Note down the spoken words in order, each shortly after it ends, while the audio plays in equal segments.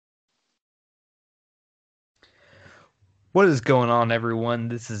What is going on, everyone?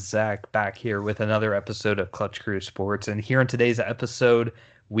 This is Zach back here with another episode of Clutch Crew Sports. And here in today's episode,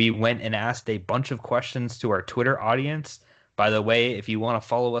 we went and asked a bunch of questions to our Twitter audience. By the way, if you want to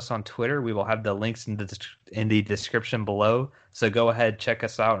follow us on Twitter, we will have the links in the description below. So go ahead, check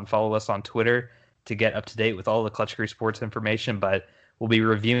us out, and follow us on Twitter to get up to date with all the Clutch Crew Sports information. But we'll be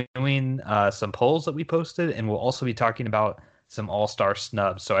reviewing some polls that we posted, and we'll also be talking about some All-Star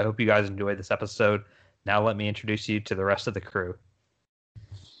snubs. So I hope you guys enjoy this episode. Now let me introduce you to the rest of the crew.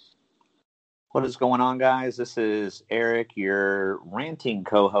 What is going on, guys? This is Eric, your ranting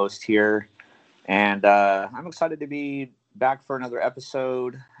co-host here, and I'm excited to be back for another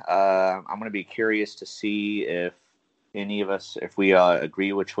episode. I'm going to be curious to see if any of us, if we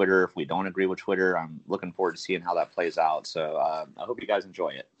agree with Twitter, if we don't agree with Twitter. I'm looking forward to seeing how that plays out, so I hope you guys enjoy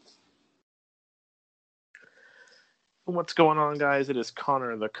it. What's going on, guys? It is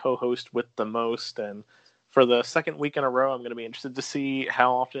Connor, the co-host with the most, and for the second week in a row, I'm going to be interested to see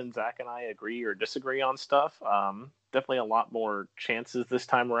how often Zach and I agree or disagree on stuff. Definitely a lot more chances this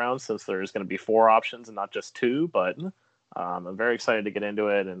time around since there's going to be 4 options and not just 2, but I'm very excited to get into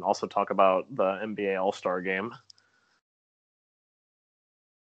it and also talk about the NBA All-Star Game.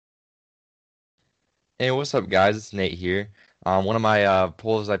 Hey, what's up, guys? It's Nate here. One of my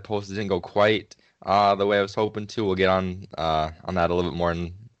polls I posted didn't go quite the way I was hoping to. We'll get on that a little bit more in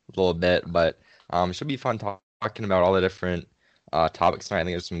a little bit, but it should be fun talking about all the different topics tonight. I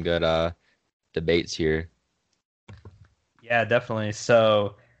think there's some good debates here. Yeah, definitely.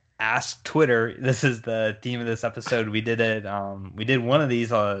 So, Ask Twitter. This is the theme of this episode. We did it. We did one of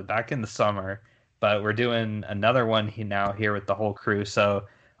these back in the summer, but we're doing another one now here with the whole crew. So,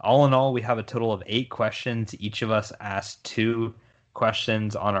 all in all, we have a total of 8 questions. Each of us asked 2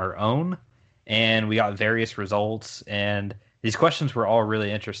 questions on our own, and we got various results. And these questions were all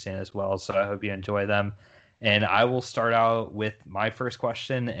really interesting as well, so I hope you enjoy them. And I will start out with my first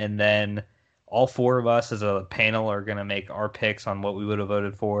question, and then all 4 of us as a panel are going to make our picks on what we would have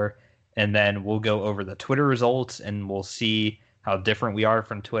voted for, and then we'll go over the Twitter results, and we'll see how different we are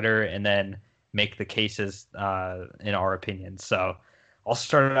from Twitter, and then make the cases in our opinions. So I'll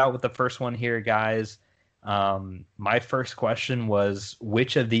start it out with the first one here, guys. My first question was,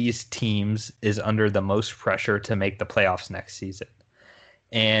 which of these teams is under the most pressure to make the playoffs next season?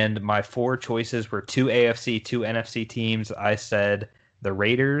 And my 4 choices were 2 AFC, 2 NFC teams. I said the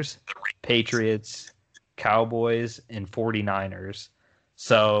Raiders, Patriots, Cowboys, and 49ers.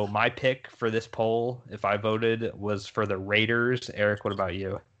 So my pick for this poll, if I voted, was for the Raiders. Eric, what about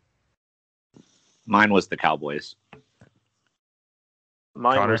you? Mine was the Cowboys.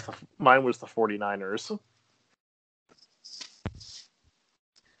 Mine was the 49ers.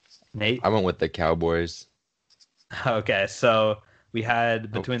 Nate? I went with the Cowboys. Okay, so we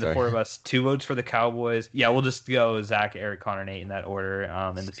had between the 4 of us 2 votes for the Cowboys. Yeah, we'll just go Zach, Eric, Connor, Nate in that order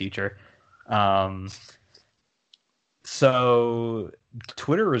in the future. So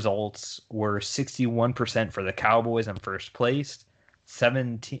Twitter results were 61% for the Cowboys in first place,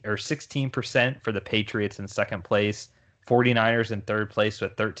 16% for the Patriots in second place, 49ers in third place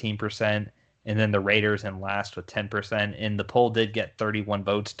with 13%, and then the Raiders in last with 10%. And the poll did get 31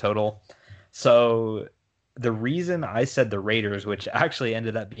 votes total. So the reason I said the Raiders, which actually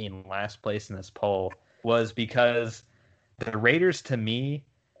ended up being last place in this poll, was because the Raiders, to me,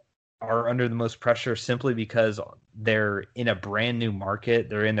 are under the most pressure simply because they're in a brand new market.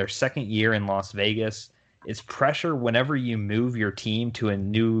 They're in their second year in Las Vegas. It's pressure whenever you move your team to a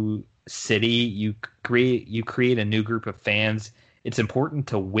new city. You create a new group of fans. It's important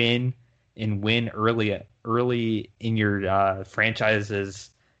to win and win early in your franchise's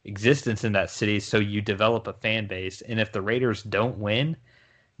existence in that city, so you develop a fan base. And if the Raiders don't win,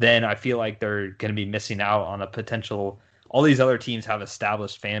 then I feel like they're going to be missing out on a potential. All these other teams have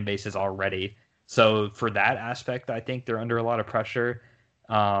established fan bases already, so for that aspect, I think they're under a lot of pressure.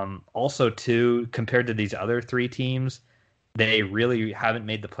 Also, too, compared to these other 3 teams, they really haven't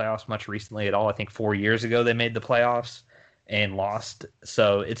made the playoffs much recently at all. I think 4 years ago they made the playoffs and lost.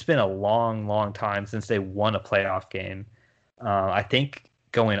 So it's been a long, long time since they won a playoff game. I think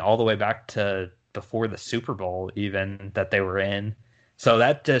going all the way back to before the Super Bowl even that they were in. So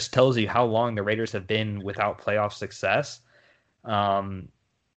that just tells you how long the Raiders have been without playoff success. And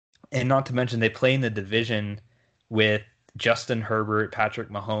not to mention they play in the division with Justin Herbert, Patrick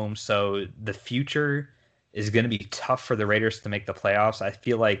Mahomes. So the future is going to be tough for the Raiders to make the playoffs. I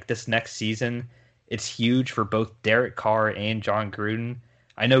feel like this next season, it's huge for both Derek Carr and John Gruden.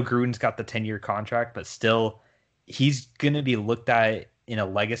 I know Gruden's got the 10-year contract, but still, he's going to be looked at in a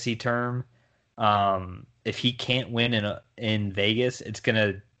legacy term. If he can't win in Vegas, it's going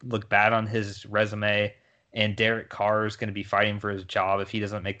to look bad on his resume. and Derek Carr is going to be fighting for his job if he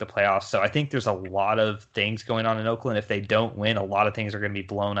doesn't make the playoffs. So I think there's a lot of things going on in Oakland. If they don't win, a lot of things are going to be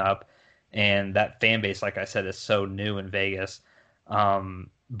blown up. And that fan base, like I said, is so new in Vegas.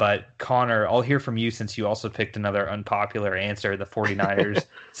 But Connor, I'll hear from you since you also picked another unpopular answer, the 49ers.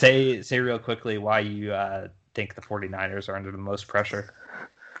 say real quickly why you think the 49ers are under the most pressure.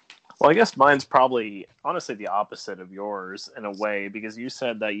 Well, I guess mine's probably honestly the opposite of yours in a way, because you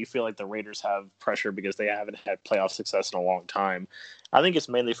said that you feel like the Raiders have pressure because they haven't had playoff success in a long time. I think it's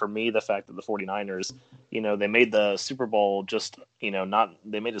mainly for me the fact that the 49ers, they made the Super Bowl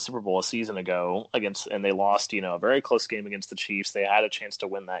they made the Super Bowl a season ago and they lost, a very close game against the Chiefs. They had a chance to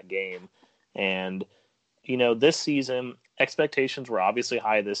win that game. And, this season, expectations were obviously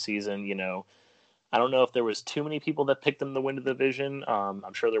high this season, I don't know if there was too many people that picked them to win the division.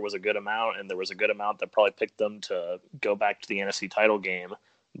 I'm sure there was a good amount, and there was a good amount that probably picked them to go back to the NFC title game.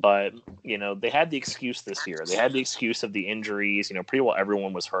 But, they had the excuse this year. They had the excuse of the injuries. Pretty well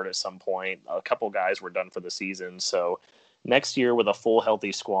everyone was hurt at some point. A couple guys were done for the season. So next year with a full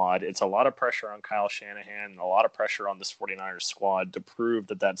healthy squad, it's a lot of pressure on Kyle Shanahan and a lot of pressure on this 49ers squad to prove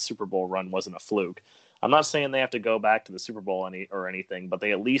that Super Bowl run wasn't a fluke. I'm not saying they have to go back to the Super Bowl or anything, but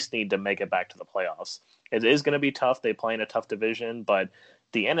they at least need to make it back to the playoffs. It is going to be tough. They play in a tough division, but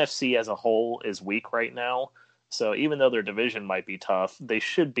the NFC as a whole is weak right now. So even though their division might be tough, they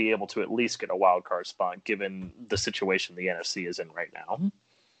should be able to at least get a wild card spot given the situation the NFC is in right now.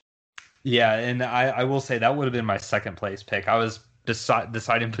 Yeah, and I will say that would have been my second place pick. I was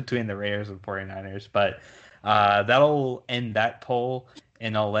deciding between the Raiders and 49ers, but that'll end that poll.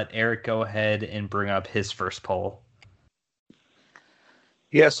 And I'll let Eric go ahead and bring up his first poll.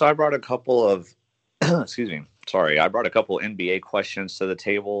 Yeah, so I brought a couple of, I brought a couple NBA questions to the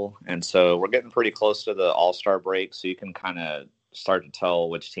table. And so we're getting pretty close to the All-Star break, so you can kind of start to tell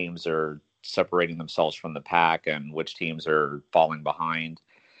which teams are separating themselves from the pack and which teams are falling behind.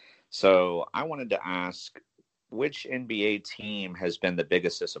 So I wanted to ask, which NBA team has been the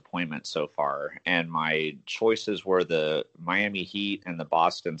biggest disappointment so far? And my choices were the Miami Heat and the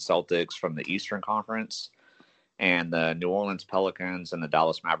Boston Celtics from the Eastern Conference, and the New Orleans Pelicans and the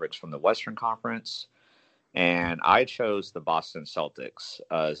Dallas Mavericks from the Western Conference. And I chose the Boston Celtics.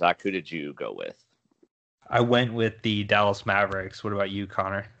 Zach, who did you go with? I went with the Dallas Mavericks. What about you,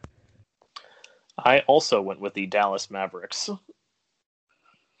 Connor? I also went with the Dallas Mavericks.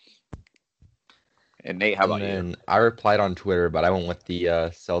 And Nate, how about you? I replied on Twitter, but I went with the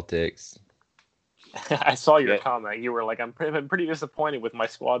Celtics. I saw your comment. You were like, I'm pretty disappointed with my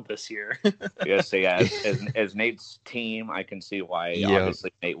squad this year. So as Nate's team, I can see why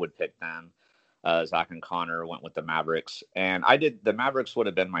obviously Nate would pick them. Zach and Connor went with the Mavericks. And the Mavericks would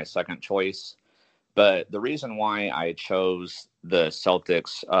have been my second choice. But the reason why I chose the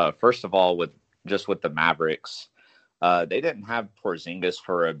Celtics, first of all, with the Mavericks, they didn't have Porzingis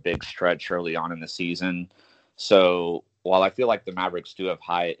for a big stretch early on in the season. So while I feel like the Mavericks do have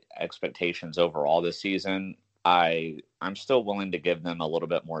high expectations overall this season, I'm still willing to give them a little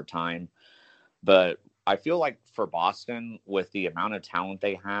bit more time. But I feel like for Boston, with the amount of talent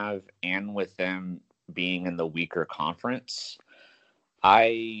they have and with them being in the weaker conference,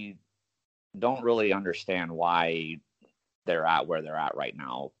 I don't really understand why they're at where they're at right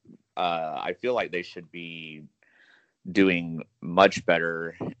now. I feel like they should be doing much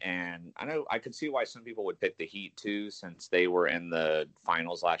better, and I know I could see why some people would pick the Heat too, since they were in the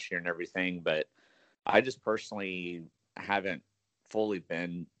finals last year and everything, but I just personally haven't fully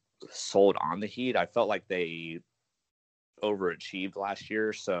been sold on the Heat. I felt like they overachieved last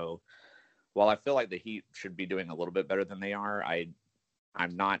year, so while I feel like the Heat should be doing a little bit better than they are,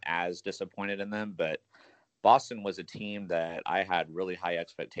 I'm not as disappointed in them. But Boston was a team that I had really high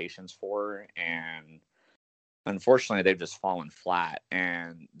expectations for, and unfortunately, they've just fallen flat,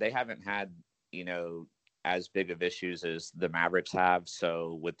 and they haven't had, as big of issues as the Mavericks have.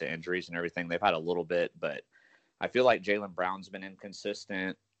 So with the injuries and everything, they've had a little bit, but I feel like Jaylen Brown's been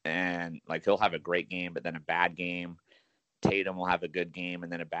inconsistent, and like he'll have a great game, but then a bad game. Tatum will have a good game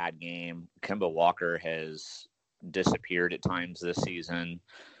and then a bad game. Kemba Walker has disappeared at times this season.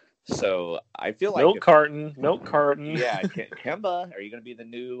 So I feel like milk carton. Yeah, Kemba, are you going to be the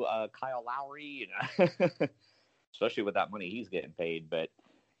new Kyle Lowry? Especially with that money he's getting paid. But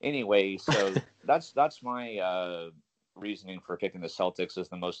anyway, so that's my reasoning for picking the Celtics as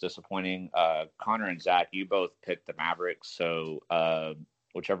the most disappointing. Connor and Zach, you both picked the Mavericks, so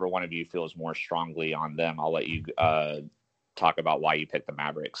whichever one of you feels more strongly on them, I'll let you talk about why you picked the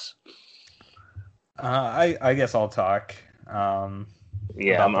Mavericks. I guess I'll talk.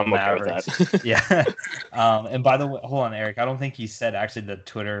 Yeah, about I'm the okay with Mavericks. that. Yeah. And by the way, hold on, Eric. I don't think you said actually the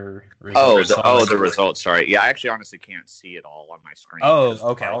Twitter results. The results. Sorry. Yeah, I actually honestly can't see it all on my screen. Oh,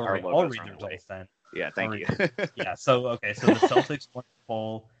 okay. Our I'll logos read are the in the way. results then. Yeah, thank you. Yeah. So okay. So the Celtics won the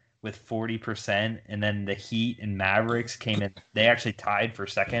poll with 40%, and then the Heat and Mavericks came in. They actually tied for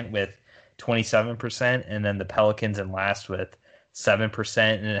second with 27%, and then the Pelicans in last with 7%,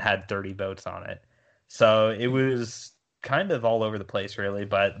 and it had 30 votes on it. So it was kind of all over the place, really.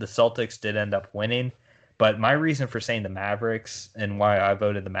 But the Celtics did end up winning. But my reason for saying the Mavericks and why I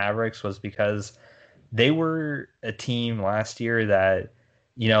voted the Mavericks was because they were a team last year that,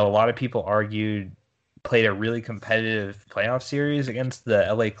 a lot of people argued played a really competitive playoff series against the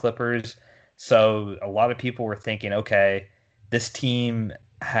LA Clippers. So a lot of people were thinking, okay, this team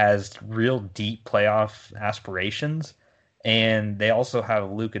has real deep playoff aspirations. And they also have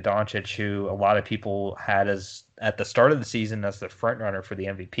Luka Doncic, who a lot of people had as at the start of the season as the front runner for the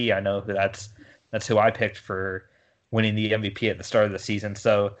MVP. I know that's who I picked for winning the MVP at the start of the season.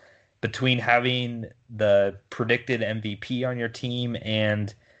 So between having the predicted MVP on your team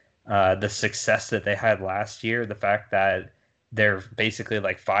and the success that they had last year, the fact that they're basically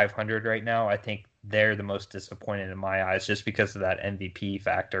like 500 right now, I think they're the most disappointed in my eyes just because of that MVP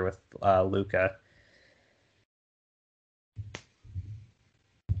factor with Luka.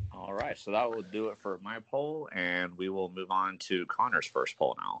 All right, so that will do it for my poll, and we will move on to Connor's first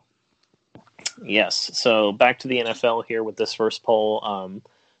poll now. Yes. So back to the NFL here with this first poll.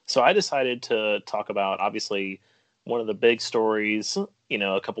 So I decided to talk about, obviously, one of the big stories,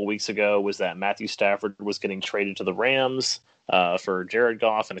 a couple weeks ago was that Matthew Stafford was getting traded to the Rams for Jared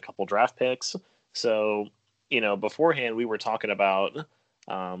Goff and a couple draft picks. So, beforehand we were talking about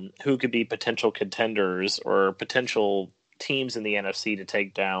who could be potential contenders or potential teams in the NFC to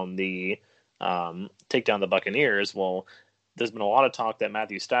take down the Buccaneers. Well, there's been a lot of talk that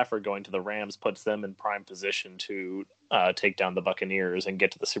Matthew Stafford going to the Rams puts them in prime position to take down the Buccaneers and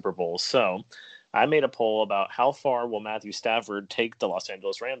get to the Super Bowl. So I made a poll about how far will Matthew Stafford take the Los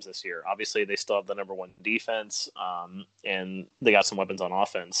Angeles Rams this year. Obviously, they still have the number one defense, and they got some weapons on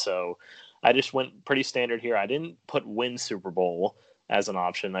offense. So I just went pretty standard here. I didn't put win Super Bowl as an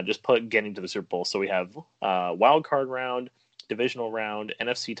option. I just put getting to the Super Bowl. So we have wild card round, divisional round,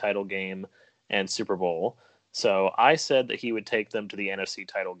 NFC title game, and Super Bowl. So I said that he would take them to the NFC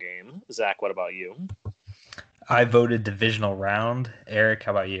title game. Zach, what about you? I voted divisional round. Eric,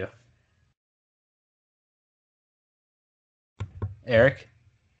 how about you? Eric?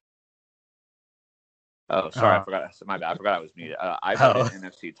 Oh, sorry, I forgot. My bad. I forgot I was muted. I voted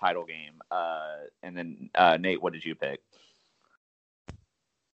NFC title game. And then Nate, what did you pick?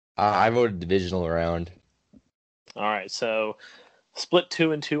 I voted divisional round. All right, so split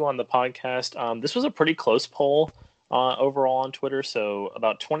 2-2 on the podcast. This was a pretty close poll overall on Twitter. So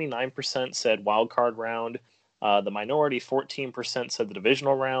about 29% said wild card round. The minority 14% said the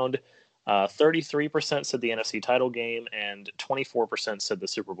divisional round. 33% said the NFC title game, and 24% said the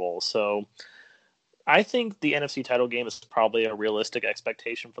Super Bowl. So I think the NFC title game is probably a realistic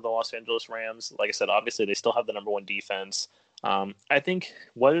expectation for the Los Angeles Rams. Like I said, obviously they still have the number one defense. I think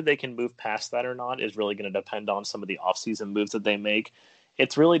whether they can move past that or not is really going to depend on some of the offseason moves that they make.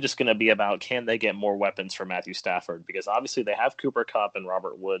 It's really just going to be about, can they get more weapons for Matthew Stafford? Because obviously they have Cooper Kupp and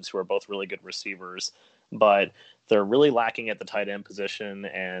Robert Woods, who are both really good receivers, but they're really lacking at the tight end position,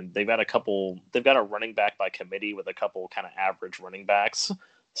 and they've got a running back by committee with a couple kind of average running backs.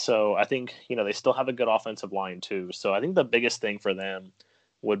 So I think, they still have a good offensive line too. So I think the biggest thing for them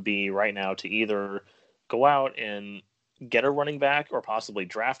would be right now to either go out and get a running back or possibly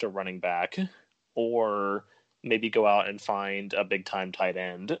draft a running back, or maybe go out and find a big time tight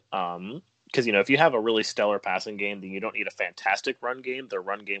end. Because, if you have a really stellar passing game, then you don't need a fantastic run game. Their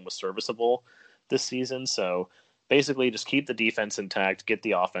run game was serviceable this season. So basically just keep the defense intact, get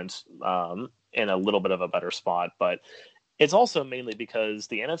the offense in a little bit of a better spot. But it's also mainly because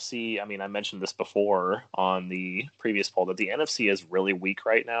the NFC, I mentioned this before on the previous poll, that the NFC is really weak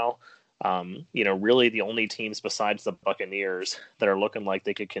right now. Really the only teams besides the Buccaneers that are looking like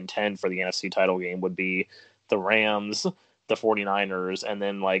they could contend for the NFC title game would be the Rams, the 49ers, and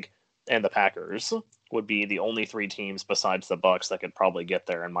then and the Packers would be the only three teams besides the Bucs that could probably get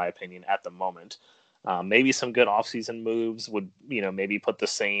there, in my opinion, at the moment. Maybe some good offseason moves would, maybe put the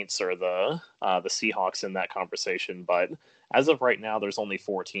Saints or the Seahawks in that conversation. But as of right now, there's only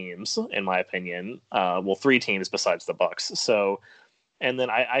four teams, in my opinion. Three teams besides the Bucs. So, and then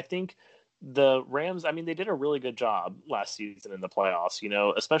I think the Rams, they did a really good job last season in the playoffs,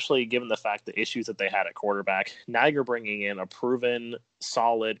 especially given the fact the issues that they had at quarterback. Now you're bringing in a proven,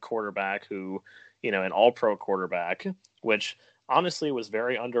 solid quarterback who, an all-pro quarterback, which honestly was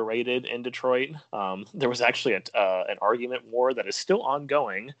very underrated in Detroit. There was actually an argument war that is still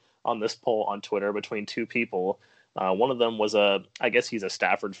ongoing on this poll on Twitter between two people. One of them was I guess he's a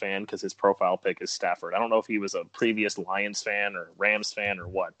Stafford fan because his profile pic is Stafford. I don't know if he was a previous Lions fan or Rams fan or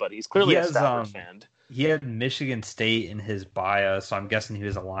what, but he's clearly a Stafford fan. He had Michigan State in his bio, so I'm guessing he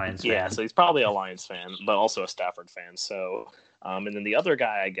was a Lions fan. Yeah, so he's probably a Lions fan, but also a Stafford fan. So, and then the other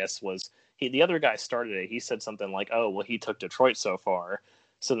guy, I guess, the other guy started it. He said something like, "Oh, well, he took Detroit so far."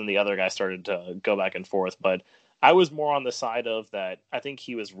 So then the other guy started to go back and forth, but I was more on the side of that. I think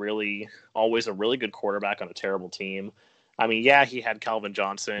he was really always a really good quarterback on a terrible team. I mean, yeah, he had Calvin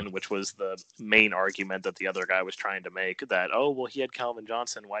Johnson, which was the main argument that the other guy was trying to make, that, oh, well, he had Calvin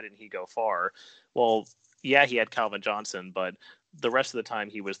Johnson. Why didn't he go far? Well, yeah, he had Calvin Johnson, but the rest of the time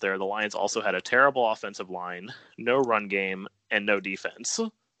he was there, the Lions also had a terrible offensive line, no run game, and no defense.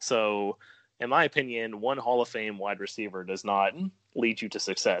 So, in my opinion, one Hall of Fame wide receiver does not lead you to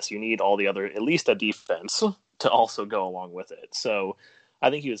success. You need all the other, at least a defense, to also go along with it. So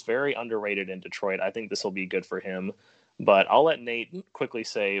I think he was very underrated in Detroit. I think this will be good for him. But I'll let Nate quickly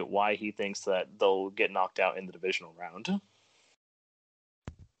say why he thinks that they'll get knocked out in the divisional round.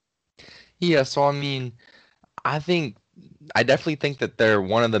 Yeah, so I mean, I definitely think that they're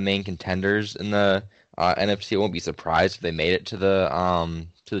one of the main contenders in the NFC. I won't be surprised if they made it to the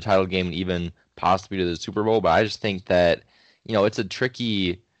title game and even possibly to the Super Bowl. But I just think that, it's a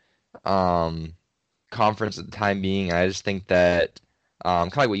tricky conference at the time being. And I just think that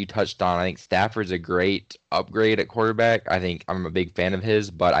kind of like what you touched on, I think Stafford's a great upgrade at quarterback. I think I'm a big fan of his,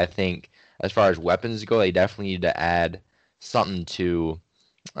 but I think as far as weapons go, they definitely need to add something to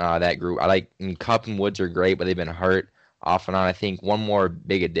that group. Kupp and Woods are great, but they've been hurt off and on. I think one more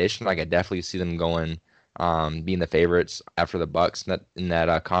big addition, I could definitely see them going, being the favorites after the Bucks in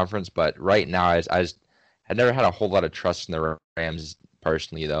that conference. But right now, I just had never had a whole lot of trust in the Rams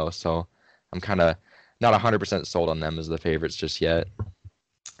personally, though. So I'm kind of not 100% sold on them as the favorites just yet.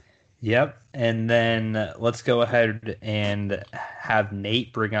 Yep. And then let's go ahead and have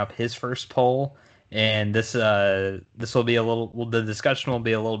Nate bring up his first poll. And this will be the discussion will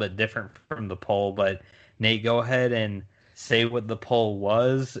be a little bit different from the poll, but Nate, go ahead and say what the poll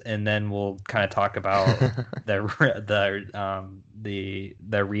was, and then we'll kind of talk about the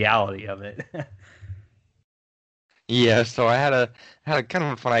reality of it. Yeah, so I had a kind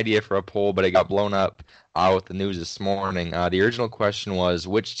of a fun idea for a poll, but it got blown up with the news this morning. The original question was,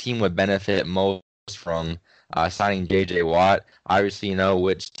 which team would benefit most from signing J.J. Watt? Obviously,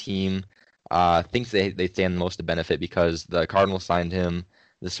 which team thinks they stand most to benefit, because the Cardinals signed him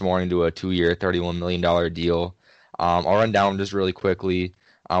this morning to a 2-year, $31 million deal. I'll run down just really quickly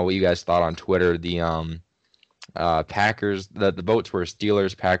what you guys thought on Twitter. The Packers, the votes were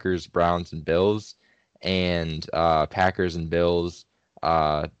Steelers, Packers, Browns, and Bills. And Packers and Bills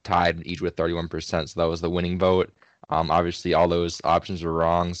tied each with 31%, so that was the winning vote. Obviously, all those options were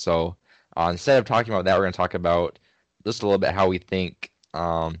wrong. So instead of talking about that, we're going to talk about just a little bit how we think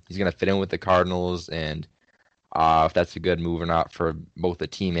he's going to fit in with the Cardinals, and if that's a good move or not for both the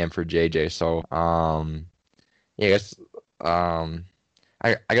team and for JJ. So, yeah,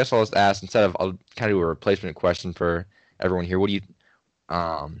 I guess I'll just ask, I'll kind of do a replacement question for everyone here. What do you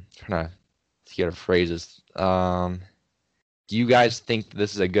trying to get a phrases? Do you guys think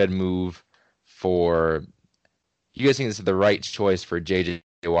this is a good move do you guys think this is the right choice for JJ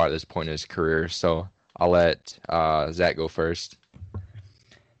Watt at this point in his career? So I'll let Zach go first.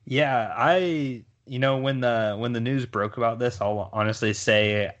 Yeah, when the news broke about this, I'll honestly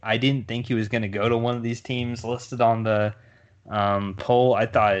say I didn't think he was going to go to one of these teams listed on the poll. I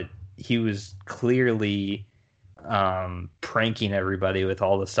thought he was clearly pranking everybody with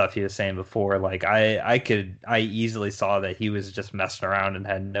all the stuff he was saying before. Like I easily saw that he was just messing around and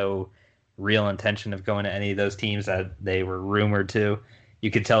had no real intention of going to any of those teams that they were rumored to.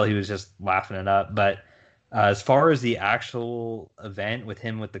 You could tell he was just laughing it up. But as far as the actual event with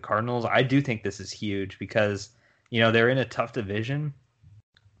him with the Cardinals, I do think this is huge because they're in a tough division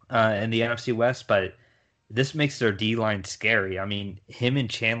in the NFC West, but this makes their D-line scary. I mean, him and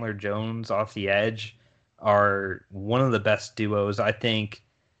Chandler Jones off the edge are one of the best duos. I think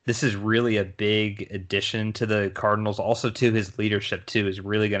this is really a big addition to the Cardinals. Also, to his leadership, too, is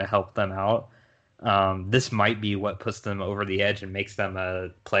really going to help them out. This might be what puts them over the edge and makes them a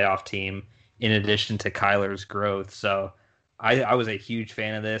playoff team, in addition to Kyler's growth. So I was a huge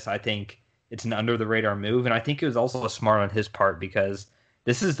fan of this. I think it's an under-the-radar move, and I think it was also smart on his part because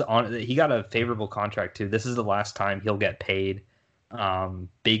he got a favorable contract, too. This is the last time he'll get paid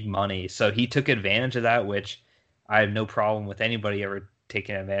big money. So he took advantage of that, which I have no problem with anybody ever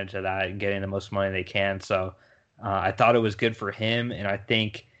taking advantage of that and getting the most money they can. So I thought it was good for him, and I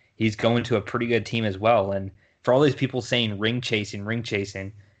think he's going to a pretty good team as well. And for all these people saying ring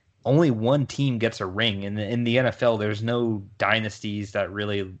chasing, only one team gets a ring. In the NFL, there's no dynasties that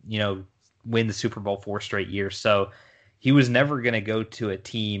really, win the Super Bowl 4 straight years. So he was never going to go to a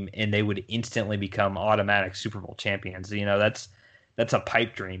team and they would instantly become automatic Super Bowl champions. That's a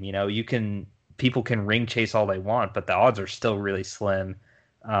pipe dream. People can ring chase all they want, but the odds are still really slim.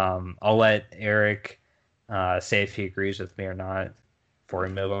 I'll let Eric say if he agrees with me or not before we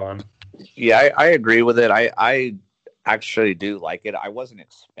move on. Yeah, I agree with it. I actually do like it. I wasn't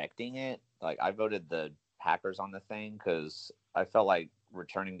expecting it. Like, I voted the Packers on the thing because I felt like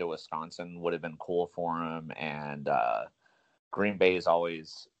returning to Wisconsin would have been cool for him. And Green Bay's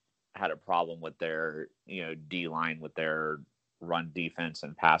always had a problem with their, D-line, with their run defense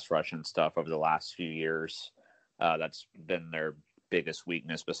and pass rush and stuff over the last few years. That's been their biggest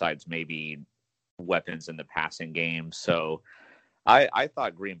weakness besides maybe weapons in the passing game. So I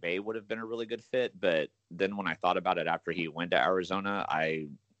thought Green Bay would have been a really good fit, but then when I thought about it after he went to Arizona, I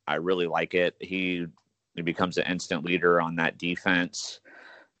really like it. He becomes an instant leader on that defense,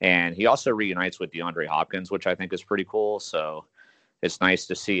 and he also reunites with DeAndre Hopkins, which I think is pretty cool. So it's nice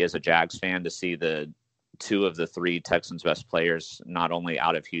to see, as a Jags fan, to see the two of the three Texans' best players not only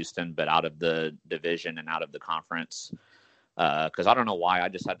out of Houston but out of the division and out of the conference. Because I don't know why, I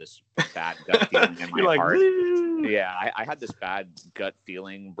just had this bad gut feeling in my heart. Yeah, I had this bad gut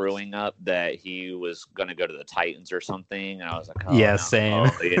feeling brewing up that he was going to go to the Titans or something, and I was like, "Oh, yeah, no. same."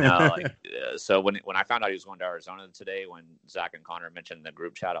 So when I found out he was going to Arizona today, when Zach and Connor mentioned the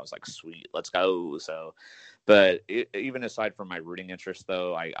group chat, I was like, "Sweet, let's go!" So, but even aside from my rooting interest,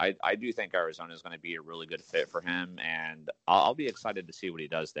 though, I do think Arizona is going to be a really good fit for him, and I'll be excited to see what he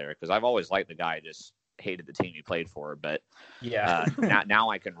does there because I've always liked the guy. Just hated the team he played for, but now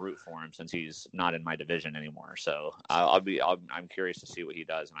I can root for him since he's not in my division anymore. So I'm curious to see what he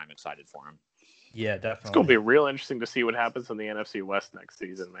does, and I'm excited for him. Yeah, definitely. It's going to be real interesting to see what happens in the NFC West next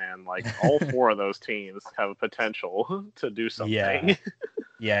season, man. Like, all four of those teams have potential to do something.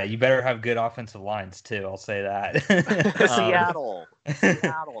 Yeah, you better have good offensive lines too. I'll say that. Seattle.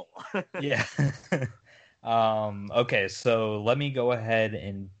 Yeah. Okay, so let me go ahead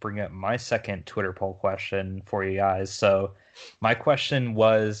and bring up my second Twitter poll question for you guys. So my question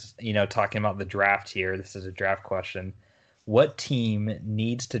was, talking about the draft here. This is a draft question. What team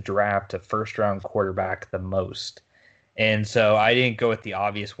needs to draft a first-round quarterback the most? And so I didn't go with the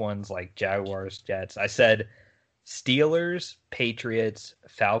obvious ones like Jaguars, Jets. I said Steelers, Patriots,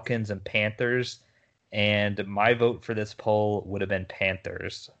 Falcons, and Panthers. And my vote for this poll would have been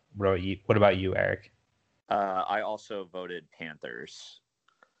Panthers. What about you, Eric? I also voted Panthers.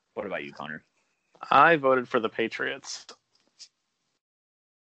 What about you, Connor? I voted for the Patriots.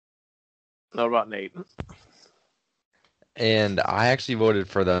 What about Nate? And I actually voted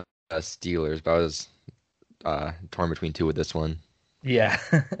for the Steelers, but I was torn between two with this one. Yeah.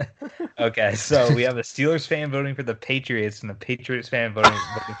 Okay, so we have a Steelers fan voting for the Patriots and the Patriots fan voting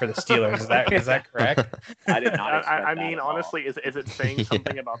for the Steelers. Is that correct? I did not. I mean, honestly, is it saying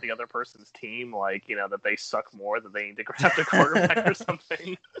something about the other person's team, like, that they suck more, that they need to draft a quarterback or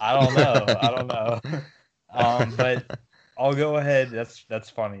something? I don't know. But I'll go ahead. That's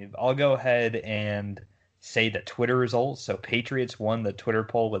funny. I'll go ahead and say the Twitter results. So Patriots won the Twitter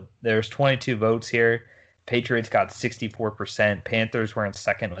poll there's 22 votes here. Patriots got 64%. Panthers were in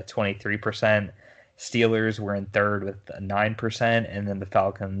second with 23%. Steelers were in third with 9%, and then the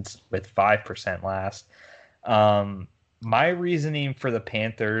Falcons with 5% last. My reasoning for the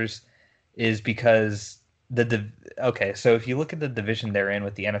Panthers is because so if you look at the division they're in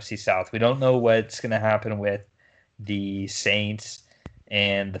with the NFC South, we don't know what's going to happen with the Saints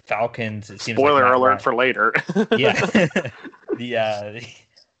and the Falcons. It seems Spoiler alert for later. Yeah.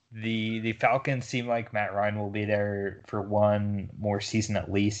 The Falcons seem like Matt Ryan will be there for one more season at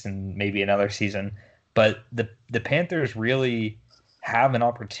least, and maybe another season. But the Panthers really have an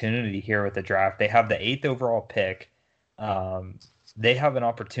opportunity here with the draft. They have the 8th overall pick. They have an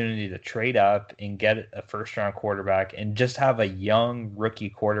opportunity to trade up and get a first-round quarterback and just have a young rookie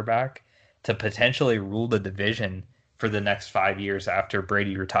quarterback to potentially rule the division for the next 5 years after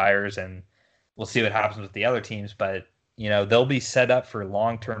Brady retires. And we'll see what happens with the other teams, but they'll be set up for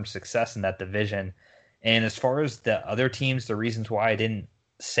long-term success in that division. And as far as the other teams, the reasons why I didn't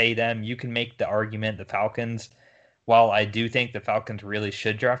say them, you can make the argument the Falcons. While I do think the Falcons really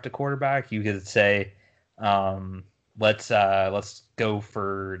should draft a quarterback, you could say, let's go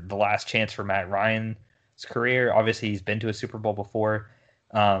for the last chance for Matt Ryan's career. Obviously, he's been to a Super Bowl before.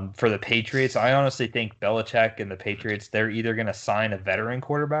 For the Patriots, I honestly think Belichick and the Patriots, they're either going to sign a veteran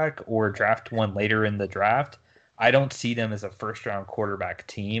quarterback or draft one later in the draft. I don't see them as a first-round quarterback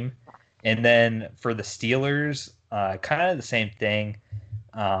team. And then for the Steelers, kind of the same thing.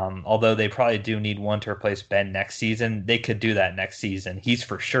 Although they probably do need one to replace Ben next season. They could do that next season. He's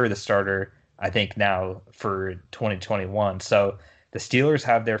for sure the starter, I think, now for 2021. So the Steelers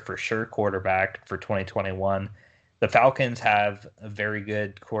have their for sure quarterback for 2021. The Falcons have a very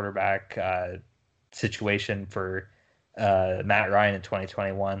good quarterback situation for Matt Ryan in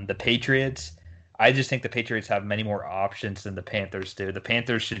 2021. The Patriots, I just think the Patriots have many more options than the Panthers do. The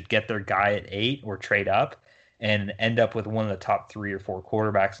Panthers should get their guy at 8 or trade up and end up with one of the top 3 or 4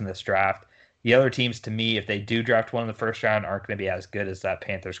 quarterbacks in this draft. The other teams, to me, if they do draft one in the first round, aren't going to be as good as that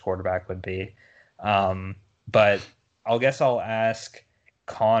Panthers quarterback would be. But I'll ask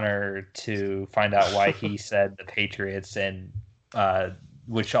Connor to find out why he said the Patriots, and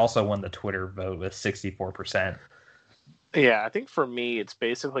which also won the Twitter vote with 64%. Yeah, I think for me, it's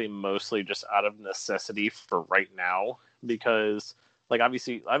basically mostly just out of necessity for right now, because like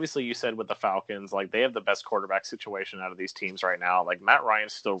obviously you said with the Falcons, like they have the best quarterback situation out of these teams right now. Like Matt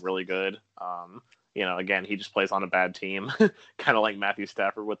Ryan's still really good. Again, he just plays on a bad team, kind of like Matthew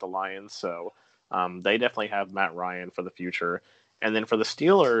Stafford with the Lions. So they definitely have Matt Ryan for the future. And then for the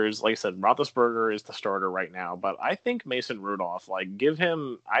Steelers, like I said, Roethlisberger is the starter right now. But I think Mason Rudolph, I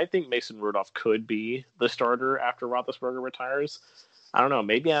think Mason Rudolph could be the starter after Roethlisberger retires. I don't know.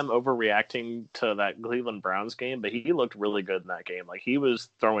 Maybe I'm overreacting to that Cleveland Browns game, but he looked really good in that game. Like he was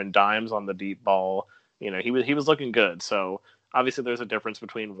throwing dimes on the deep ball. He was looking good. So obviously there's a difference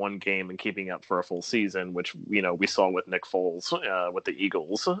between one game and keeping up for a full season, which, we saw with Nick Foles with the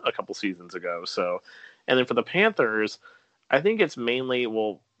Eagles a couple seasons ago. So, and then for the Panthers, I think it's mainly,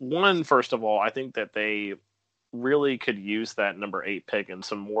 first of all, I think that they really could use that number 8 pick and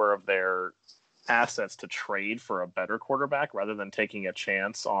some more of their assets to trade for a better quarterback rather than taking a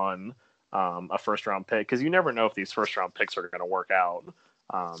chance on a first round pick, because you never know if these first round picks are going to work out.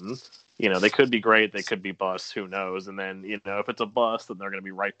 They could be great, they could be busts, who knows? And then, if it's a bust, then they're going to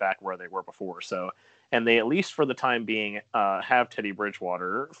be right back where they were before. So, and they, at least for the time being, have Teddy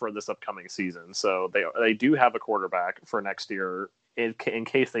Bridgewater for this upcoming season. So they do have a quarterback for next year in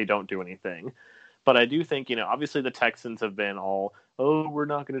case they don't do anything. But I do think, obviously the Texans have been all, we're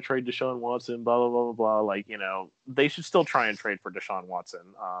not going to trade Deshaun Watson, blah, blah, blah, blah, blah. They should still try and trade for Deshaun Watson.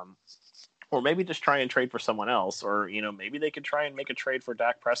 Or maybe just try and trade for someone else. Or, maybe they could try and make a trade for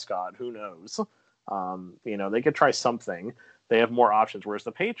Dak Prescott. Who knows? They could try something. They have more options. Whereas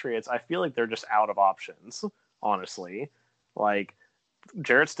the Patriots, I feel like they're just out of options, honestly. Like,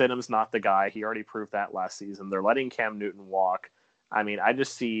 Jarrett Stidham's not the guy. He already proved that last season. They're letting Cam Newton walk. I mean, I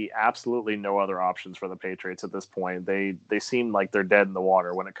just see absolutely no other options for the Patriots at this point. They seem like they're dead in the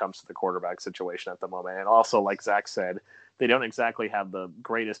water when it comes to the quarterback situation at the moment. And also, like Zach said, they don't exactly have the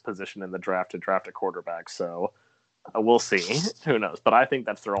greatest position in the draft to draft a quarterback. So we'll see. Who knows? But I think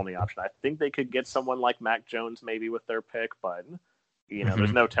that's their only option. I think they could get someone like Mac Jones maybe with their pick, but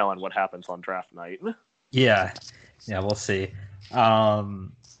there's no telling what happens on draft night. Yeah, we'll see.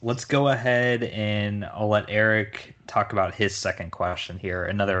 Let's go ahead and I'll let Eric talk about his second question here,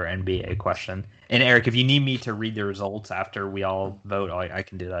 another NBA question. And Eric, if you need me to read the results after we all vote, I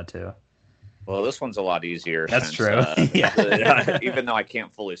can do that too. Well, this one's a lot easier. That's true. Even though I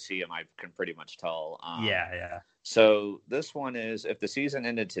can't fully see him, I can pretty much tell. Yeah. So this one is, if the season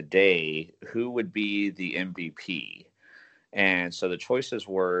ended today, who would be the MVP? And so the choices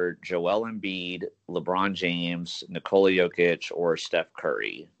were Joel Embiid, LeBron James, Nikola Jokic, or Steph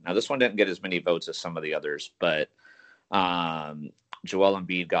Curry. Now, this one didn't get as many votes as some of the others, but Joel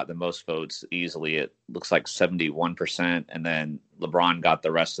Embiid got the most votes easily. It looks like 71%. And then LeBron got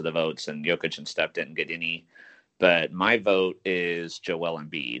the rest of the votes, and Jokic and Steph didn't get any. But my vote is Joel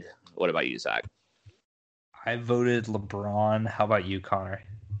Embiid. What about you, Zach? I voted LeBron. How about you, Connor?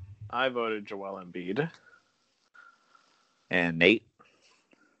 I voted Joel Embiid. And Nate?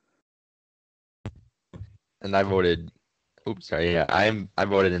 And I voted. Oops, sorry. Yeah, I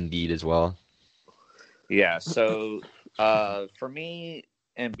voted Embiid as well. Yeah. So for me,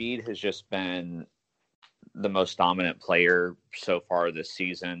 Embiid has just been the most dominant player so far this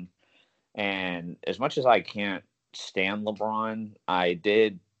season. And as much as I can't stand LeBron, I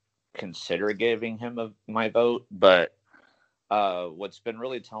did consider giving him my vote. But what's been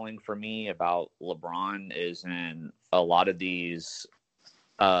really telling for me about LeBron is in a lot of these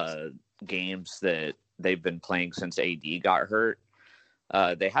games that they've been playing since AD got hurt,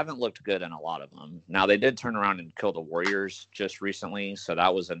 they haven't looked good in a lot of them. Now, they did turn around and kill the Warriors just recently, so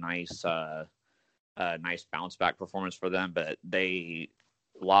that was a nice bounce back performance for them. But they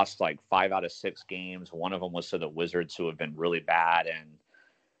lost like 5 out of 6 games. One of them was to the Wizards, who have been really bad. And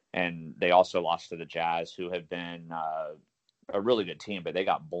and they also lost to the Jazz, who have been a really good team, but they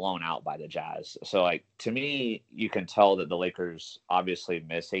got blown out by the Jazz. So, like, to me, you can tell that the Lakers obviously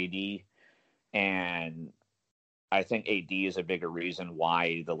miss AD, and I think AD is a bigger reason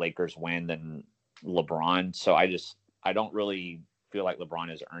why the Lakers win than LeBron. So I don't really feel like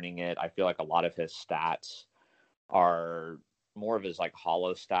LeBron is earning it. I feel like a lot of his stats are more of his like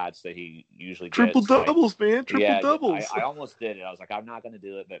hollow stats that he usually gets. Triple doubles, like, man. Triple doubles. I almost did it. I was like, I'm not going to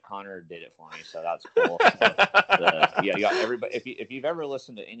do it, but Connor did it for me, so that's cool. So, everybody. If you've ever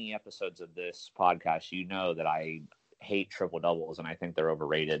listened to any episodes of this podcast, you know that I hate triple doubles, and I think they're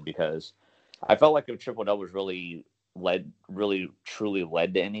overrated because I felt like if triple doubles really truly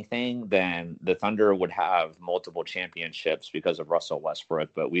led to anything, then the Thunder would have multiple championships because of Russell Westbrook,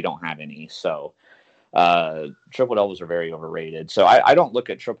 but we don't have any. So triple doubles are very overrated. So I don't look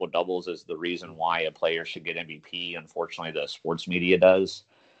at triple doubles as the reason why a player should get MVP. Unfortunately, the sports media does.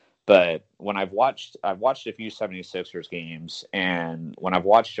 But when I've watched a few 76ers games, and when I've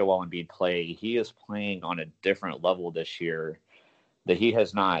watched Joel Embiid play, he is playing on a different level this year that he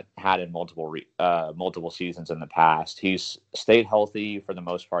has not had in multiple seasons in the past. He's stayed healthy for the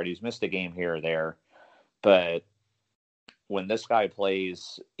most part. He's missed a game here or there, but when this guy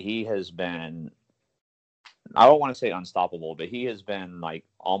plays, he has been, I don't want to say unstoppable, but he has been like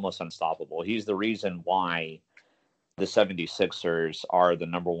almost unstoppable. He's the reason why the 76ers are the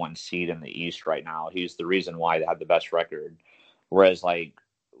number one seed in the East right now. He's the reason why they have the best record. Whereas like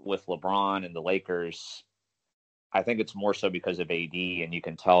with LeBron and the Lakers, I think it's more so because of AD, and you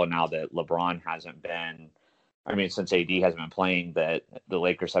can tell now that LeBron hasn't been, since AD hasn't been playing, that the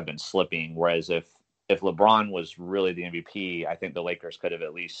Lakers have been slipping. Whereas if LeBron was really the MVP, I think the Lakers could have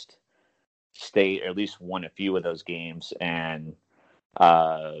at least won a few of those games and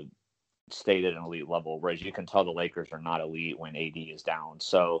stayed at an elite level. Whereas you can tell the Lakers are not elite when AD is down.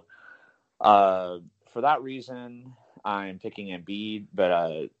 So for that reason, I'm picking Embiid.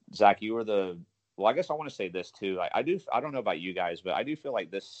 But Zach, you were well, I guess I want to say this too. I don't know about you guys, but I do feel like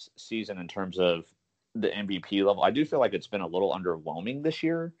this season, in terms of the MVP level, I do feel like it's been a little underwhelming this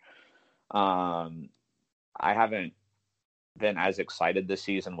year. I haven't been as excited this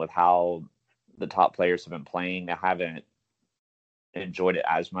season with how the top players have been playing. I haven't enjoyed it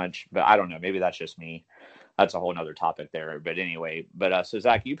as much, but I don't know. Maybe that's just me. That's a whole nother topic there. But anyway, so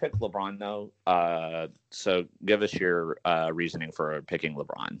Zach, you picked LeBron though. So give us your reasoning for picking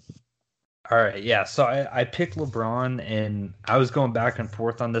LeBron. All right, yeah. So I picked LeBron, and I was going back and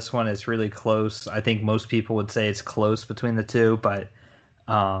forth on this one. It's really close. I think most people would say it's close between the two, but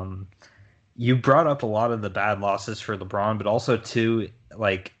you brought up a lot of the bad losses for LeBron, but also too,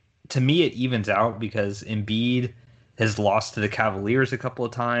 like, to me it evens out because Embiid has lost to the Cavaliers a couple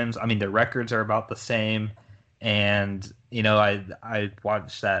of times. Their records are about the same, and I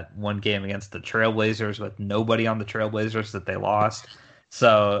watched that one game against the Trailblazers with nobody on the Trailblazers that they lost.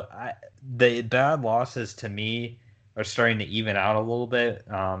 So the bad losses to me are starting to even out a little bit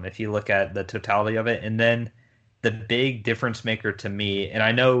if you look at the totality of it. And then the big difference maker to me, and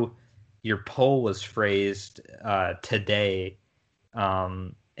I know your poll was phrased today,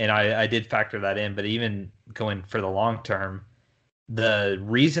 and I did factor that in, but even going for the long term, the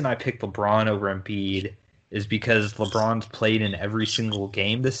reason I picked LeBron over Embiid is because LeBron's played in every single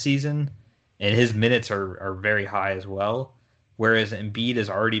game this season, and his minutes are very high as well. Whereas Embiid has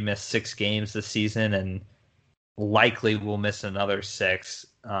already missed 6 games this season and likely will miss another 6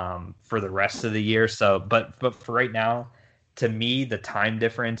 for the rest of the year. So, but for right now, to me, the time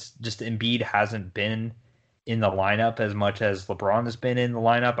difference, just Embiid hasn't been in the lineup as much as LeBron has been in the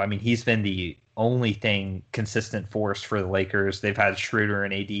lineup. He's been the only consistent force for the Lakers. They've had Schroeder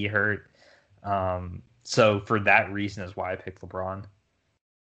and AD hurt. So for that reason is why I picked LeBron.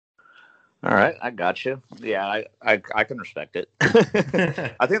 All right, I got you. Yeah, I can respect it.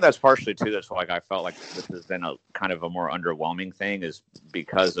 I think that's partially too. That's why I felt like this has been a kind of a more underwhelming thing, is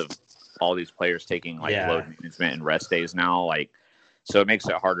because of all these players taking load management and rest days now. So it makes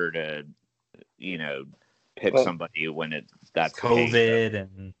it harder to, pick somebody when that's COVID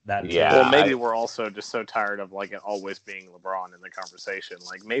and that. Yeah. Well, maybe we're also just so tired of it always being LeBron in the conversation.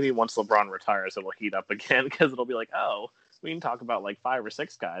 Maybe once LeBron retires, it'll heat up again because it'll be we can talk about 5 or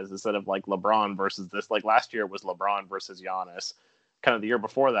 6 guys instead of LeBron versus this. Last year was LeBron versus Giannis. Kind of the year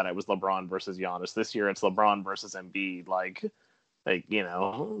before that, it was LeBron versus Giannis. This year it's LeBron versus Embiid.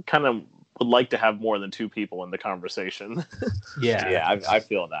 Kind of would like to have more than 2 people in the conversation. Yeah, I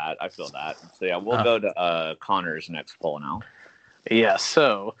feel that. So yeah, we'll go to Connor's next poll now. Yeah.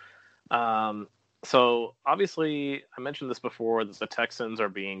 So obviously I mentioned this before that the Texans are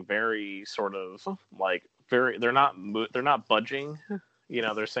being very sort of they're not budging,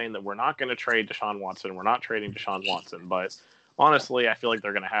 they're saying that we're not going to trade Deshaun Watson. We're not trading Deshaun Watson. But honestly, I feel like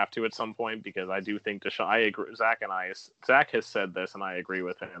they're going to have to at some point because I do think I agree. Zach has said this, and I agree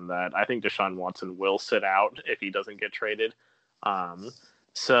with him that I think Deshaun Watson will sit out if he doesn't get traded.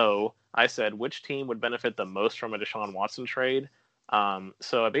 So I said, which team would benefit the most from a Deshaun Watson trade?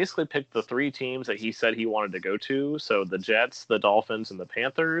 So I basically picked the 3 teams that he said he wanted to go to. So the Jets, the Dolphins, and the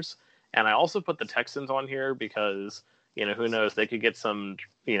Panthers. And I also put the Texans on here because, who knows, they could get some,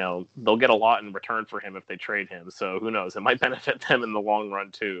 they'll get a lot in return for him if they trade him. So who knows, it might benefit them in the long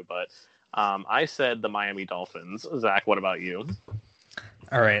run too. But I said the Miami Dolphins. Zach, what about you?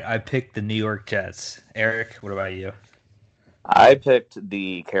 All right, I picked the New York Jets. Eric, what about you? I picked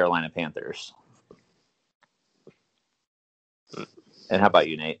the Carolina Panthers. And how about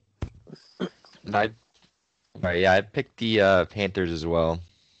you, Nate? I picked the Panthers as well.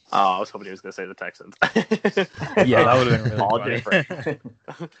 Oh, I was hoping he was going to say the Texans. Yeah, that would have been really all funny. different.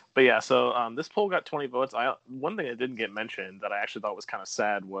 But yeah, so this poll got 20 votes. One thing that didn't get mentioned that I actually thought was kind of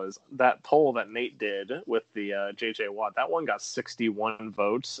sad was that poll that Nate did with the J.J. Watt. That one got 61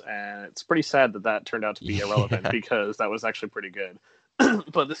 votes, and it's pretty sad that turned out to be irrelevant because that was actually pretty good.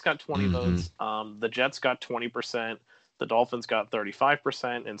 But this got 20 votes. The Jets got 20%. The Dolphins got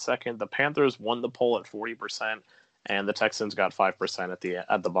 35% in second. The Panthers won the poll at 40%. And the Texans got 5%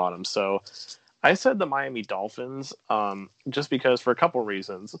 at the bottom. So I said the Miami Dolphins just because for a couple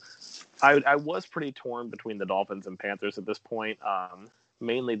reasons. I was pretty torn between the Dolphins and Panthers at this point.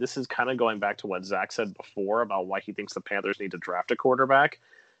 Mainly, this is kind of going back to what Zach said before about why he thinks the Panthers need to draft a quarterback.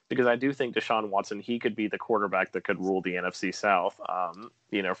 Because I do think Deshaun Watson, he could be the quarterback that could rule the NFC South,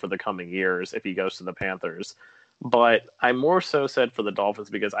 for the coming years if he goes to the Panthers. But I more so said for the Dolphins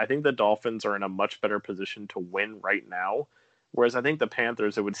because I think the Dolphins are in a much better position to win right now. Whereas I think the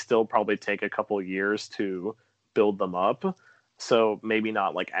Panthers, it would still probably take a couple of years to build them up. So maybe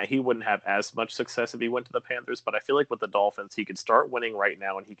not he wouldn't have as much success if he went to the Panthers. But I feel like with the Dolphins, he could start winning right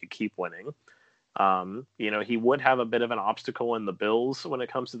now and he could keep winning. He would have a bit of an obstacle in the Bills when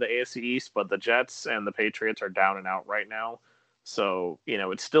it comes to the AFC East, but the Jets and the Patriots are down and out right now. So,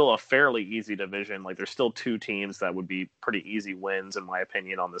 it's still a fairly easy division. There's still 2 teams that would be pretty easy wins, in my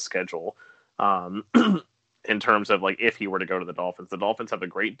opinion, on the schedule. In terms of, if he were to go to the Dolphins. The Dolphins have a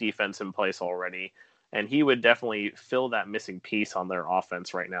great defense in place already, and he would definitely fill that missing piece on their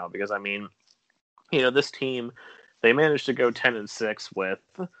offense right now. Because, this team, they managed to go 10-6 with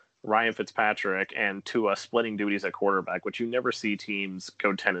Ryan Fitzpatrick and Tua splitting duties at quarterback, which you never see teams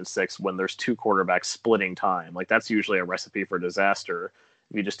go 10-6 when there's 2 quarterbacks splitting time. That's usually a recipe for disaster.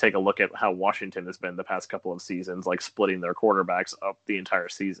 If you just take a look at how Washington has been the past couple of seasons, splitting their quarterbacks up the entire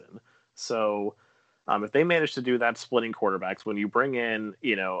season. So if they manage to do that, splitting quarterbacks, when you bring in,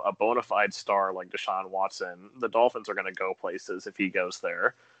 a bona fide star like Deshaun Watson, the Dolphins are going to go places if he goes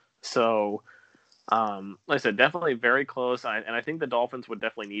there. So like I said, definitely very close. And I think the Dolphins would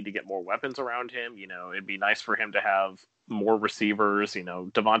definitely need to get more weapons around him. It'd be nice for him to have more receivers.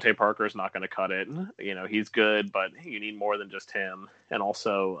 Devontae Parker's not going to cut it. He's good, but you need more than just him. And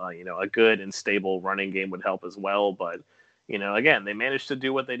also, a good and stable running game would help as well. But, again, they managed to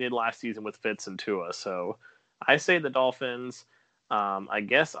do what they did last season with Fitz and Tua. So I say the Dolphins. I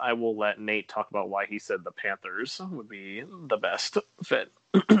guess I will let Nate talk about why he said the Panthers would be the best fit.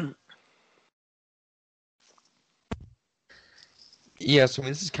 Yeah, so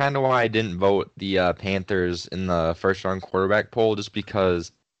this is kind of why I didn't vote the Panthers in the first round quarterback poll, just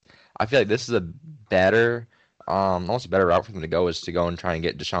because I feel like this is a better, almost a better route for them to go is to go and try and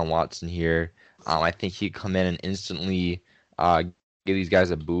get Deshaun Watson here. I think he'd come in and instantly give these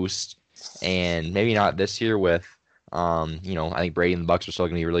guys a boost, and maybe not this year with, I think Brady and the Bucs are still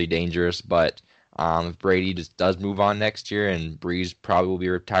going to be really dangerous, but if Brady just does move on next year and Breeze probably will be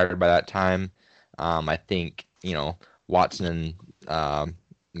retired by that time, I think, Watson and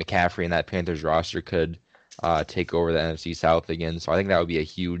McCaffrey and that Panthers roster could take over the NFC South again. So I think that would be a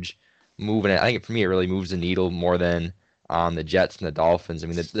huge move. And I think for me, it really moves the needle more than the Jets and the Dolphins. I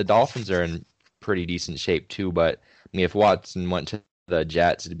mean, the Dolphins are in pretty decent shape too, but if Watson went to the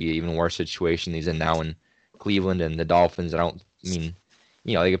Jets, it'd be an even worse situation he's in now in Cleveland. And the Dolphins, they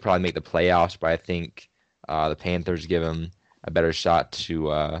could probably make the playoffs, but I think the Panthers give him a better shot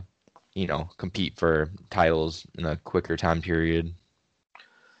to compete for titles in a quicker time period.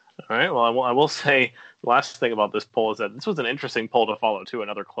 All right. Well, I will say the last thing about this poll is that this was an interesting poll to follow too.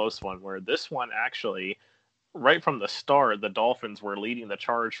 Another close one where this one actually, right from the start, the Dolphins were leading the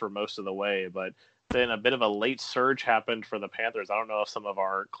charge for most of the way, but then a bit of a late surge happened for the Panthers. I don't know if some of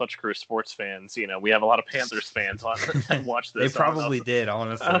our Clutch Crew sports fans, we have a lot of Panthers fans on that watch this. They probably did,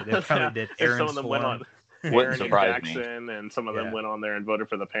 honestly. They probably did. Some of them went on. Wouldn't Aaron surprise me. Jackson, and some of them Yeah. went on there and voted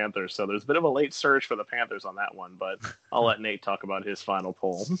for the Panthers. So there's a bit of a late surge for the Panthers on that one, but I'll let Nate talk about his final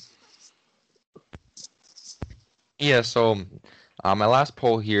poll. Yeah, so my last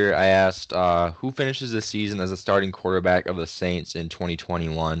poll here, I asked who finishes the season as a starting quarterback of the Saints in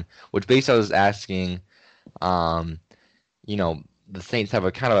 2021, which basically I was asking, you know, the Saints have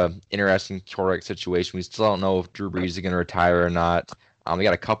a kind of interesting quarterback situation. We still don't know if Drew Brees is going to retire or not. We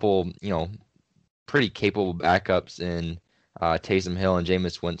got a couple, pretty capable backups in Taysom Hill and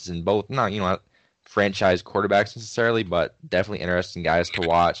Jameis Winston, both not franchise quarterbacks necessarily, but definitely interesting guys to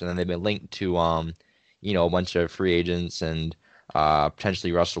watch. And then they've been linked to a bunch of free agents and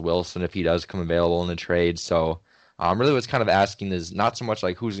potentially Russell Wilson if he does come available in the trade. So really what's kind of asking is not so much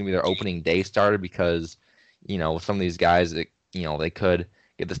like who's going to be their opening day starter, because some of these guys that they could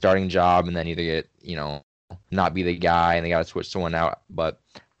get the starting job and then either get not be the guy and they got to switch someone out. But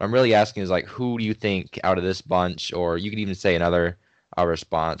what I'm really asking is like, who do you think out of this bunch, or you could even say another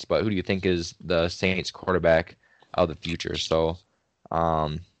response, but who do you think is the Saints quarterback of the future? So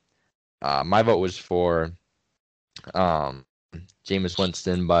my vote was for Jameis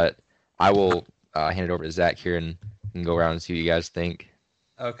Winston, but I will hand it over to Zach here and go around and see what you guys think.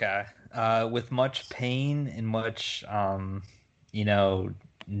 Okay. With much pain and much,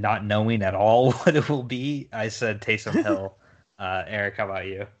 not knowing at all what it will be, I said Taysom Hill. Eric, how about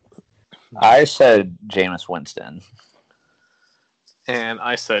you? I said Jameis Winston. And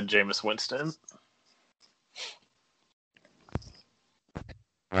I said Jameis Winston.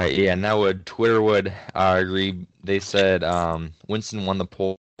 All right, yeah, and Twitter would agree. They said Winston won the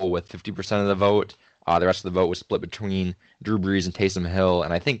poll with 50% of the vote. The rest of the vote was split between Drew Brees and Taysom Hill,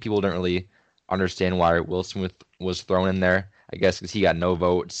 and I think people didn't really understand why Wilson was thrown in there. I guess because he got no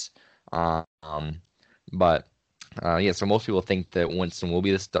votes. But so most people think that Winston will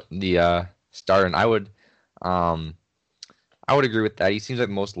be the starter, and I would agree with that. He seems like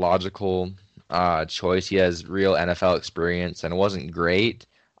the most logical choice. He has real NFL experience, and it wasn't great.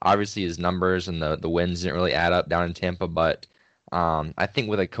 Obviously, his numbers and the wins didn't really add up down in Tampa, but I think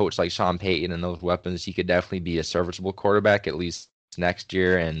with a coach like Sean Payton and those weapons, he could definitely be a serviceable quarterback at least next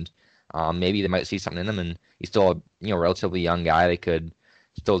year, and maybe they might see something in him. And he's still a relatively young guy. They could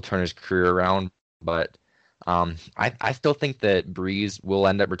still turn his career around, but I still think that Brees will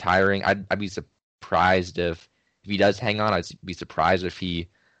end up retiring. I'd be surprised if he does hang on. I'd be surprised if he.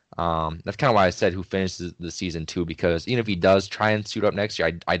 That's kind of why I said who finishes the season too, because even if he does try and suit up next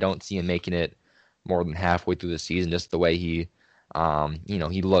year, I don't see him making it more than halfway through the season. Just the way he,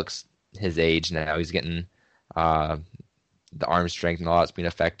 he looks his age now. He's getting the arm strength and all that's being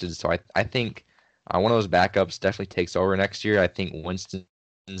affected. So I think one of those backups definitely takes over next year. I think Winston's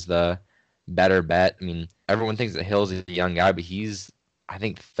the better bet. I mean, everyone thinks that Hill's a young guy, but he's I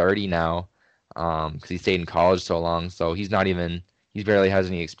think 30 now because he stayed in college so long. So he barely has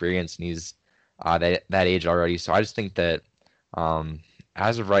any experience, and he's that age already. So I just think that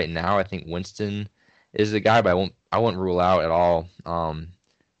as of right now, I think Winston is the guy, but I wouldn't rule out at all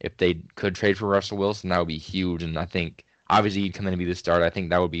if they could trade for Russell Wilson. That would be huge, and I think obviously he'd come in and be the starter. I think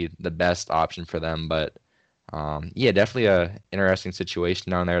that would be the best option for them. But definitely a interesting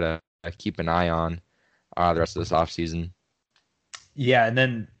situation down there to keep an eye on the rest of this offseason. Yeah, and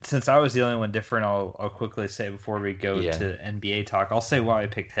then since I was the only one different, I'll quickly say before we go Yeah. to NBA talk, I'll say why I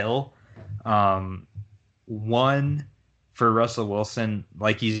picked Hill. One, for Russell Wilson,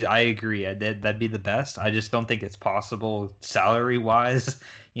 I agree, that'd be the best. I just don't think it's possible salary wise,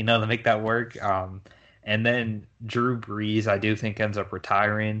 to make that work. And then Drew Brees, I do think ends up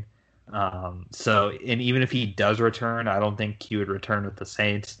retiring. And even if he does return, I don't think he would return with the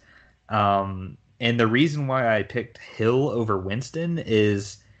Saints. And the reason why I picked Hill over Winston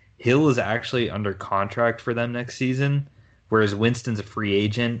is Hill is actually under contract for them next season, whereas Winston's a free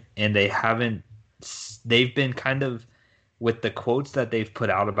agent, and they've been kind of, with the quotes that they've put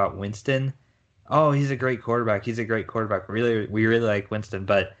out about Winston, oh, he's a great quarterback. We really like Winston,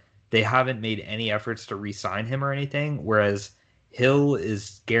 but they haven't made any efforts to re-sign him or anything, whereas Hill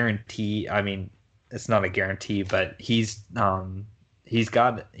is guaranteed. I mean, it's not a guarantee, but he's under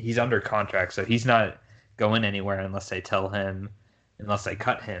contract, so he's not going anywhere unless they cut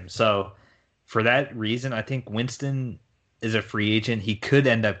him. So for that reason, I think Winston is a free agent. He could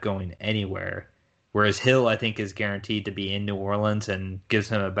end up going anywhere, whereas Hill, I think, is guaranteed to be in New Orleans and gives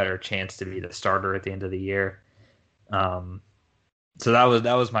him a better chance to be the starter at the end of the year. So that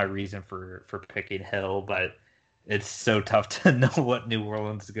was my reason for picking Hill, but it's so tough to know what New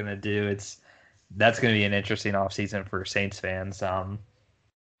Orleans is going to do. That's going to be an interesting offseason for Saints fans.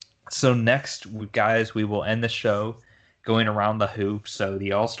 So next, guys, we will end the show going around the hoop. So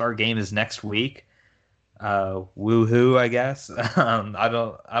the All-Star game is next week. woohoo, I guess. I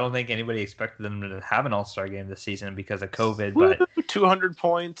don't think anybody expected them to have an All-Star game this season because of COVID. Woo! But 200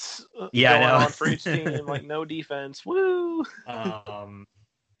 points yeah, I going know. on for each team, like no defense. Woo!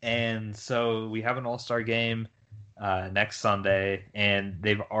 And so we have an All-Star game next Sunday, and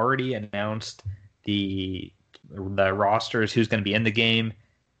they've already announced the rosters, who's going to be in the game.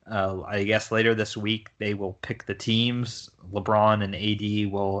 I guess later this week they will pick the teams. LeBron and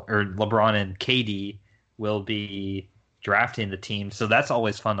KD will be drafting the team, so that's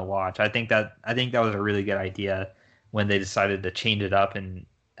always fun to watch. I think that was a really good idea when they decided to change it up and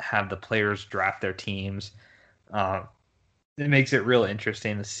have the players draft their teams. It makes it real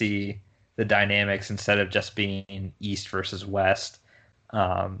interesting to see the dynamics instead of just being East versus West.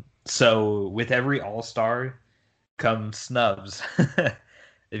 So with every All-Star comes snubs.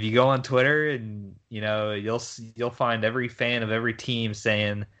 If you go on Twitter, and you'll find every fan of every team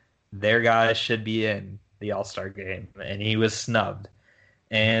saying their guy should be in the All-Star game, and he was snubbed.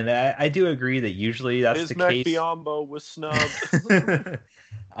 And I do agree that usually that's the case. Biombo was snubbed.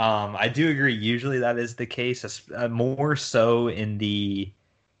 I do agree. Usually that is the case, more so in the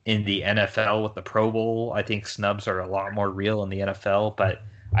NFL with the Pro Bowl. I think snubs are a lot more real in the NFL, but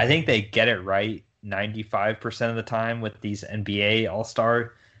I think they get it right 95% of the time with these NBA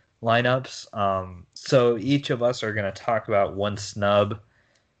All-Star lineups. So each of us are going to talk about one snub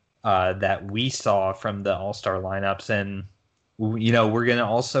that we saw from the All-Star lineups, and we're going to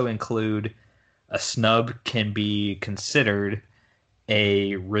also include a snub can be considered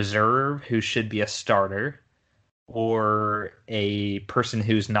a reserve who should be a starter, or a person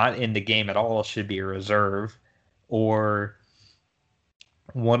who's not in the game at all should be a reserve, or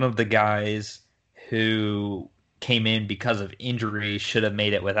one of the guys who came in because of injury should have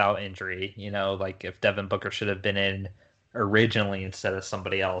made it without injury. Like if Devin Booker should have been in originally instead of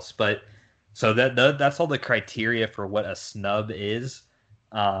somebody else. But so that's all the criteria for what a snub is.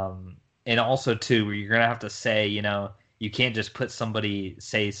 And also too, you're gonna have to say, you can't just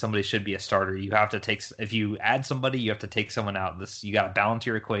say somebody should be a starter. You have to if you add somebody, you have to take someone out. You got to balance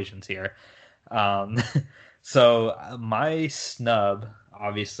your equations here. So my snub,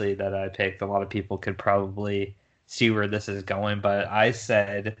 obviously, that I picked, a lot of people could probably see where this is going, but I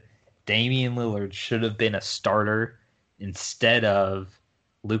said Damian Lillard should have been a starter instead of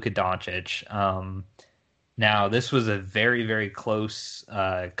Luka Doncic. Now, this was a very, very close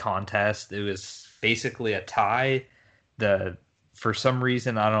contest. It was basically a tie. For some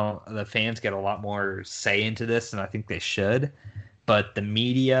reason, the fans get a lot more say into this, and I think they should. But the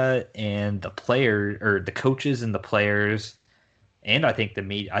media and the player, or the coaches and the players, and I think the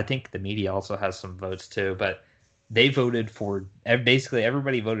media also has some votes too, but they voted for, basically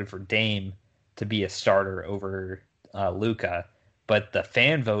everybody voted for Dame to be a starter over Luka. But the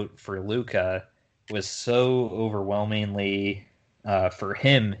fan vote for Luka was so overwhelmingly for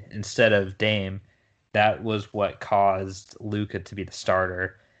him instead of Dame. That was what caused Luka to be the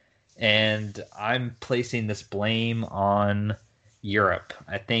starter. And I'm placing this blame on Europe.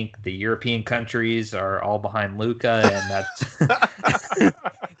 I think the European countries are all behind Luka, and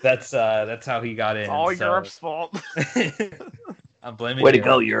that's that's how he got in. It's all Europe's fault. I'm blaming. Way to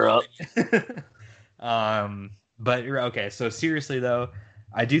go, Europe. But okay, so seriously though,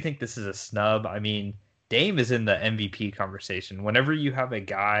 I do think this is a snub. I mean, Dame is in the MVP conversation. Whenever you have a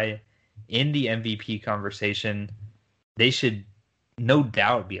guy in the MVP conversation, they should no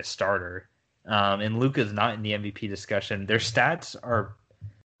doubt be a starter. And Luka's not in the MVP discussion. Their stats are,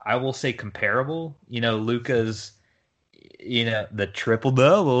 I will say, comparable. Luka's, the triple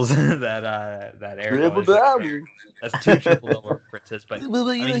doubles that Eric triple double. That's two triple double references. But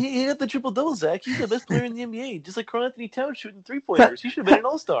he had the triple double, Zach. He's the best player in the NBA, just like Karl-Anthony Towns shooting 3-pointers. He should have been an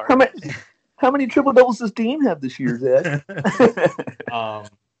All-Star. How many triple doubles does Dame have this year, Zach?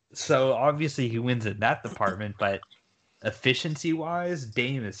 So obviously he wins in that department, but efficiency-wise,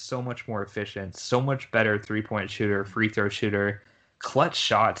 Dame is so much more efficient, so much better three-point shooter, free throw shooter, clutch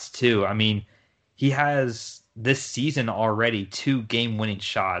shots too. I mean, he has this season already 2 game-winning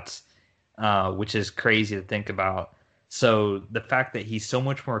shots, which is crazy to think about. So the fact that he's so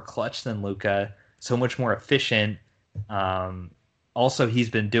much more clutch than Luka, so much more efficient. Also, he's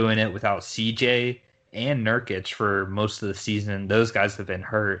been doing it without CJ and Nurkic for most of the season. Those guys have been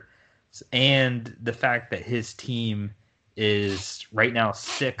hurt. And the fact that his team is right now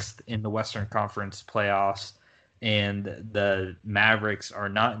 6th in the Western Conference playoffs, and the Mavericks are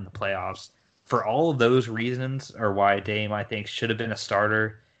not in the playoffs. For all of those reasons are why Dame, I think, should have been a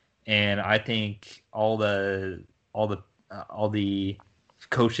starter. And I think all the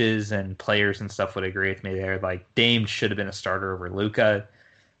coaches and players and stuff would agree with me there. Like, Dame should have been a starter over Luka,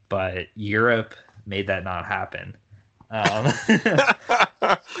 but Europe, made that not happen.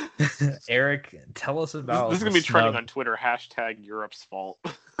 Eric, tell us about this is going to be trending on Twitter, #Europe's fault.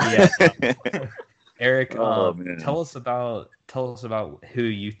 Yeah. Eric, man. tell us about who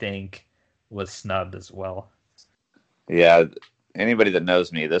you think was snubbed as well. Yeah, anybody that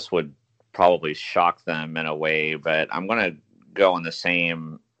knows me, this would probably shock them in a way, but I'm going to go on the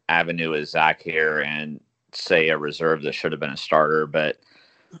same avenue as Zach here and say a reserve that should have been a starter, but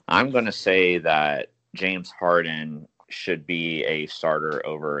I'm going to say that James Harden should be a starter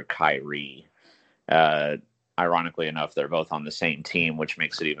over Kyrie. Ironically enough, they're both on the same team, which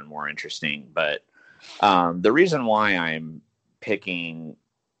makes it even more interesting. But the reason why I'm picking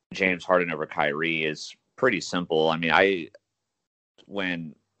James Harden over Kyrie is pretty simple. I mean,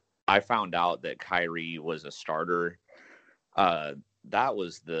 when I found out that Kyrie was a starter, that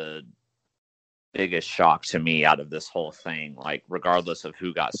was the biggest shock to me out of this whole thing. Like, regardless of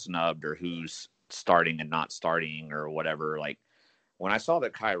who got snubbed or who's starting and not starting or whatever, like, when I saw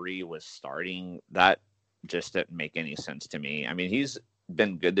that Kyrie was starting, that just didn't make any sense to me. I mean, he's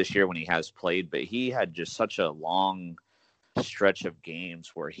been good this year when he has played, but he had just such a long stretch of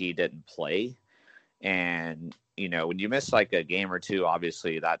games where he didn't play. And, you know, when you miss like a game or two,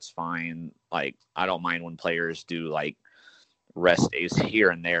 obviously that's fine. Like, I don't mind when players do like rest days here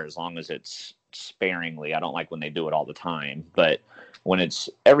and there as long as it's sparingly. I don't like when they do it all the time, but when it's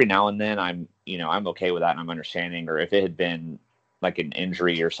every now and then, I'm okay with that and I'm understanding. Or if it had been like an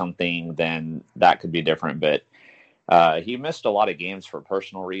injury or something, then that could be different. But he missed a lot of games for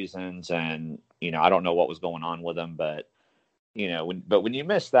personal reasons, and I don't know what was going on with him, but when you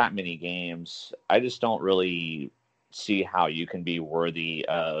miss that many games, I just don't really see how you can be worthy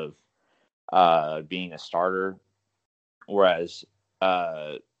of being a starter. Whereas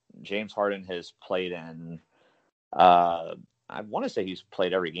James Harden has played in, I want to say he's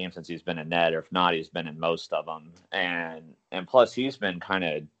played every game since he's been in net, or if not, he's been in most of them. And plus, he's been kind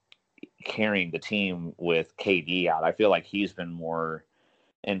of carrying the team with KD out. I feel like he's been more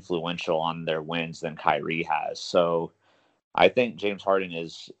influential on their wins than Kyrie has. So I think James Harden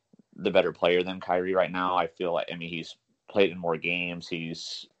is the better player than Kyrie right now. I feel like, he's played in more games.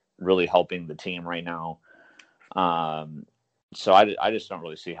 He's really helping the team right now. So I just don't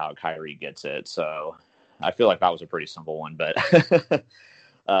really see how Kyrie gets it. So I feel like that was a pretty simple one, but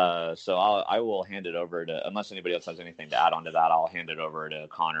so I will hand it over to, unless anybody else has anything to add on to that, I'll hand it over to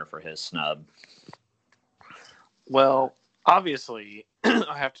Connor for his snub. Well, obviously,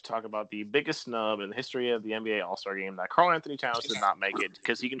 I have to talk about the biggest snub in the history of the NBA All-Star Game, that Karl-Anthony Towns did not make it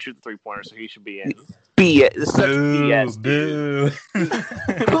because he can shoot the three-pointer, so he should be in. BS. Such BS, Boo.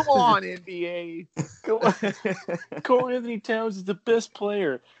 Come on, NBA. Come on. Karl-Anthony Towns is the best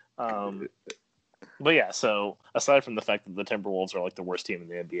player. But yeah, so aside from the fact that the Timberwolves are like the worst team in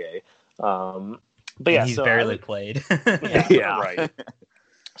the NBA, but yeah, he's so barely played. yeah, right.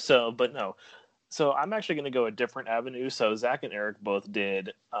 So, but no. So I'm actually going to go a different avenue. So Zach and Eric both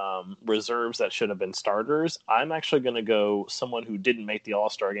did reserves that should have been starters. I'm actually going to go someone who didn't make the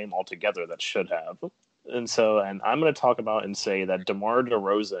All-Star game altogether that should have. And I'm going to talk about and say that DeMar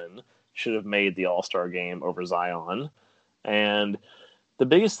DeRozan should have made the All-Star game over Zion. And the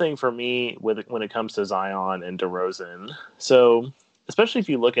biggest thing for me when it comes to Zion and DeRozan, so especially if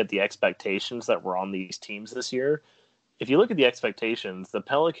you look at the expectations that were on these teams this year, if you look at the expectations, the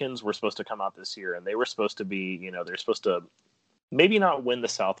Pelicans were supposed to come out this year, and they were supposed to be, they're supposed to maybe not win the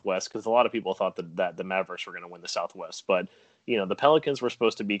Southwest, because a lot of people thought that the Mavericks were going to win the Southwest. But, the Pelicans were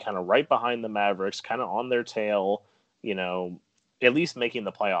supposed to be kind of right behind the Mavericks, kind of on their tail, at least making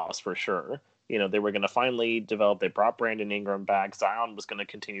the playoffs for sure. They were going to finally develop. They brought Brandon Ingram back. Zion was going to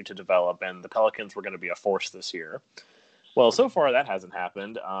continue to develop, and the Pelicans were going to be a force this year. Well, so far that hasn't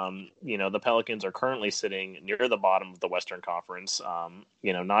happened. The Pelicans are currently sitting near the bottom of the Western Conference.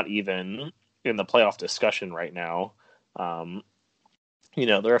 Not even in the playoff discussion right now. They're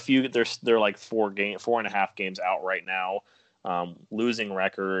they're like 4.5 games out right now, losing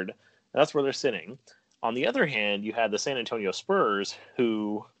record. That's where they're sitting. On the other hand, you had the San Antonio Spurs,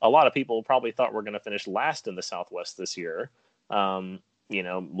 who a lot of people probably thought were going to finish last in the Southwest this year.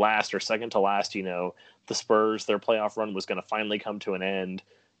 Last or second to last, the Spurs, their playoff run was going to finally come to an end.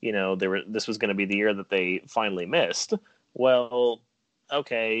 This was going to be the year that they finally missed. Well,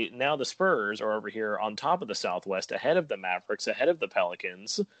 okay, now the Spurs are over here on top of the Southwest, ahead of the Mavericks, ahead of the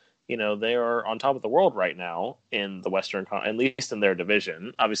Pelicans. They are on top of the world right now in the Western, at least in their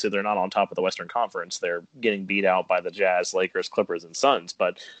division. Obviously, they're not on top of the Western Conference. They're getting beat out by the Jazz, Lakers, Clippers, and Suns.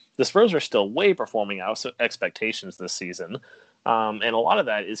 But the Spurs are still way performing out expectations this season. And a lot of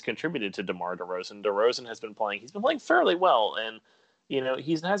that is contributed to DeMar DeRozan. DeRozan has been playing. He's been playing fairly well. And,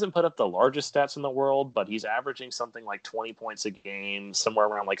 he hasn't put up the largest stats in the world, but he's averaging something like 20 points a game, somewhere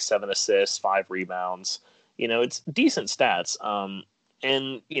around like 7 assists, 5 rebounds. It's decent stats.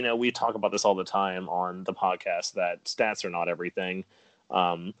 And we talk about this all the time on the podcast that stats are not everything.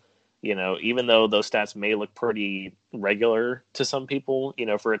 Even though those stats may look pretty regular to some people,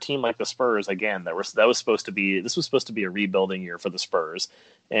 for a team like the Spurs, again, this was supposed to be a rebuilding year for the Spurs.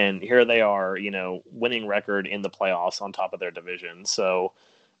 And here they are, winning record in the playoffs on top of their division. So,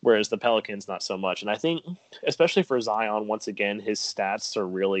 whereas the Pelicans, not so much. And I think, especially for Zion, once again, his stats are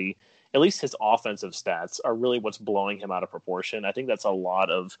really, at least his offensive stats are really what's blowing him out of proportion. I think that's a lot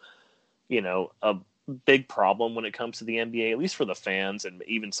of, a big problem when it comes to the NBA, at least for the fans and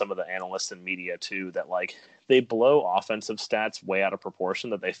even some of the analysts and media too, that like they blow offensive stats way out of proportion,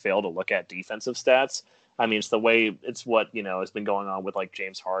 that they fail to look at defensive stats. I mean, it's what, has been going on with like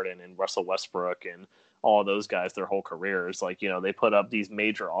James Harden and Russell Westbrook and all those guys their whole careers. Like, they put up these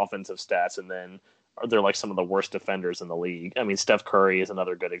major offensive stats and then they're like some of the worst defenders in the league. I mean, Steph Curry is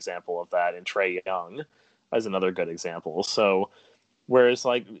another good example of that, and Trae Young is another good example. So, whereas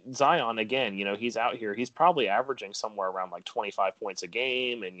like Zion, again, he's out here, he's probably averaging somewhere around like 25 points a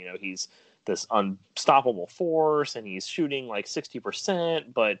game, and he's this unstoppable force, and he's shooting like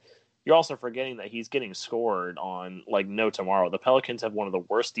 60%, but you're also forgetting that he's getting scored on like no tomorrow. The Pelicans have one of the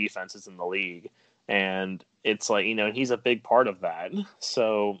worst defenses in the league, and it's like, he's a big part of that.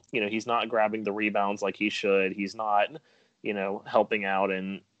 So, he's not grabbing the rebounds like he should. He's not, helping out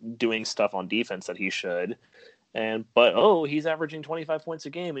and doing stuff on defense that he should. But he's averaging 25 points a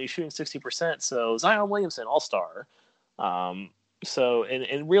game and he's shooting 60%. So Zion Williamson, all-star. So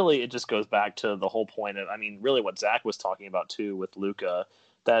really it just goes back to the whole point of, I mean, really what Zach was talking about too with Luka,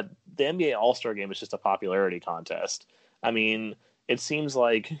 that the NBA All-Star game is just a popularity contest. I mean, it seems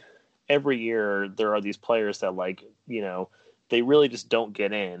like every year there are these players that like, they really just don't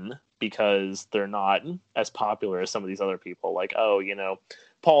get in because they're not as popular as some of these other people. Like,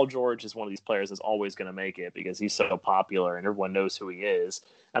 Paul George is one of these players that's always going to make it because he's so popular and everyone knows who he is.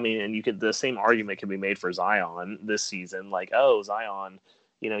 I mean, and the same argument can be made for Zion this season. Like, Zion,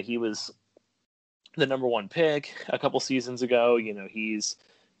 he was the number one pick a couple seasons ago. He's,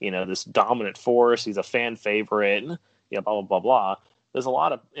 this dominant force. He's a fan favorite, blah, blah, blah, blah. There's a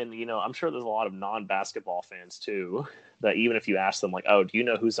lot of, and, I'm sure there's a lot of non-basketball fans too, that even if you ask them like, do you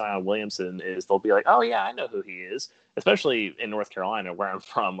know who Zion Williamson is? They'll be like, oh yeah, I know who he is. Especially in North Carolina, where I'm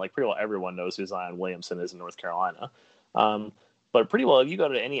from, like pretty well everyone knows who Zion Williamson is in North Carolina. But pretty well, if you go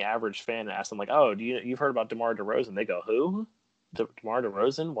to any average fan and ask them like, you've heard about DeMar DeRozan? They go, who? DeMar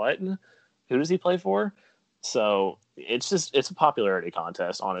DeRozan? What? Who does he play for? So it's a popularity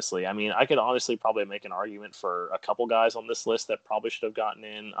contest, honestly. I mean, I could honestly probably make an argument for a couple guys on this list that probably should have gotten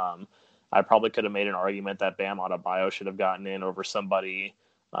in. I probably could have made an argument that Bam Adebayo should have gotten in over somebody.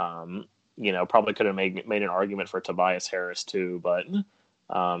 Probably could have made an argument for Tobias Harris too. But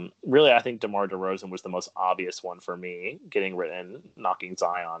really, I think DeMar DeRozan was the most obvious one for me, getting rid and knocking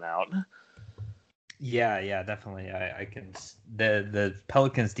Zion out. Yeah, definitely. I can. The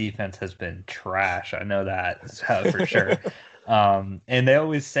Pelicans defense has been trash. I know that for sure. And they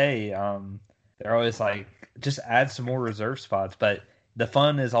always say they're always like, just add some more reserve spots. But the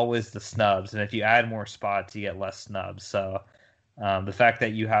fun is always the snubs, and if you add more spots, you get less snubs. So the fact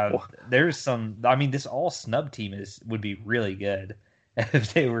that you have this all snub team would be really good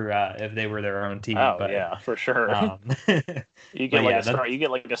if they were their own team. Oh, but, yeah, for sure. You get you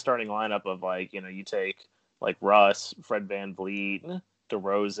get like a starting lineup of like, you take like Russ, Fred VanVleet,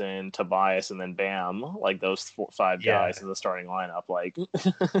 DeRozan, Tobias, and then Bam, like those 5 guys in the starting lineup. Like,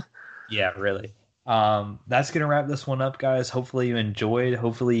 yeah, really. That's gonna wrap this one up, guys. Hopefully you enjoyed.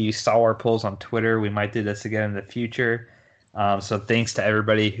 Hopefully you saw our polls on Twitter. We might do this again in the future. So thanks to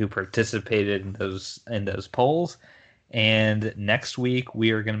everybody who participated in those polls. And next week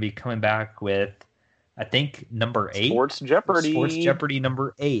we are going to be coming back with, I think, number 8. Sports Jeopardy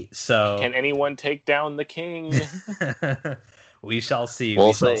number 8. So can anyone take down the king? We shall see.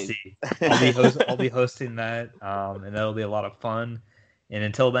 We'll see. I'll be hosting that, and that'll be a lot of fun. And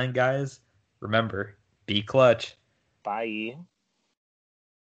until then, guys, remember, be clutch. Bye.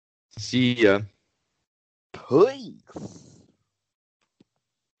 See ya. Please.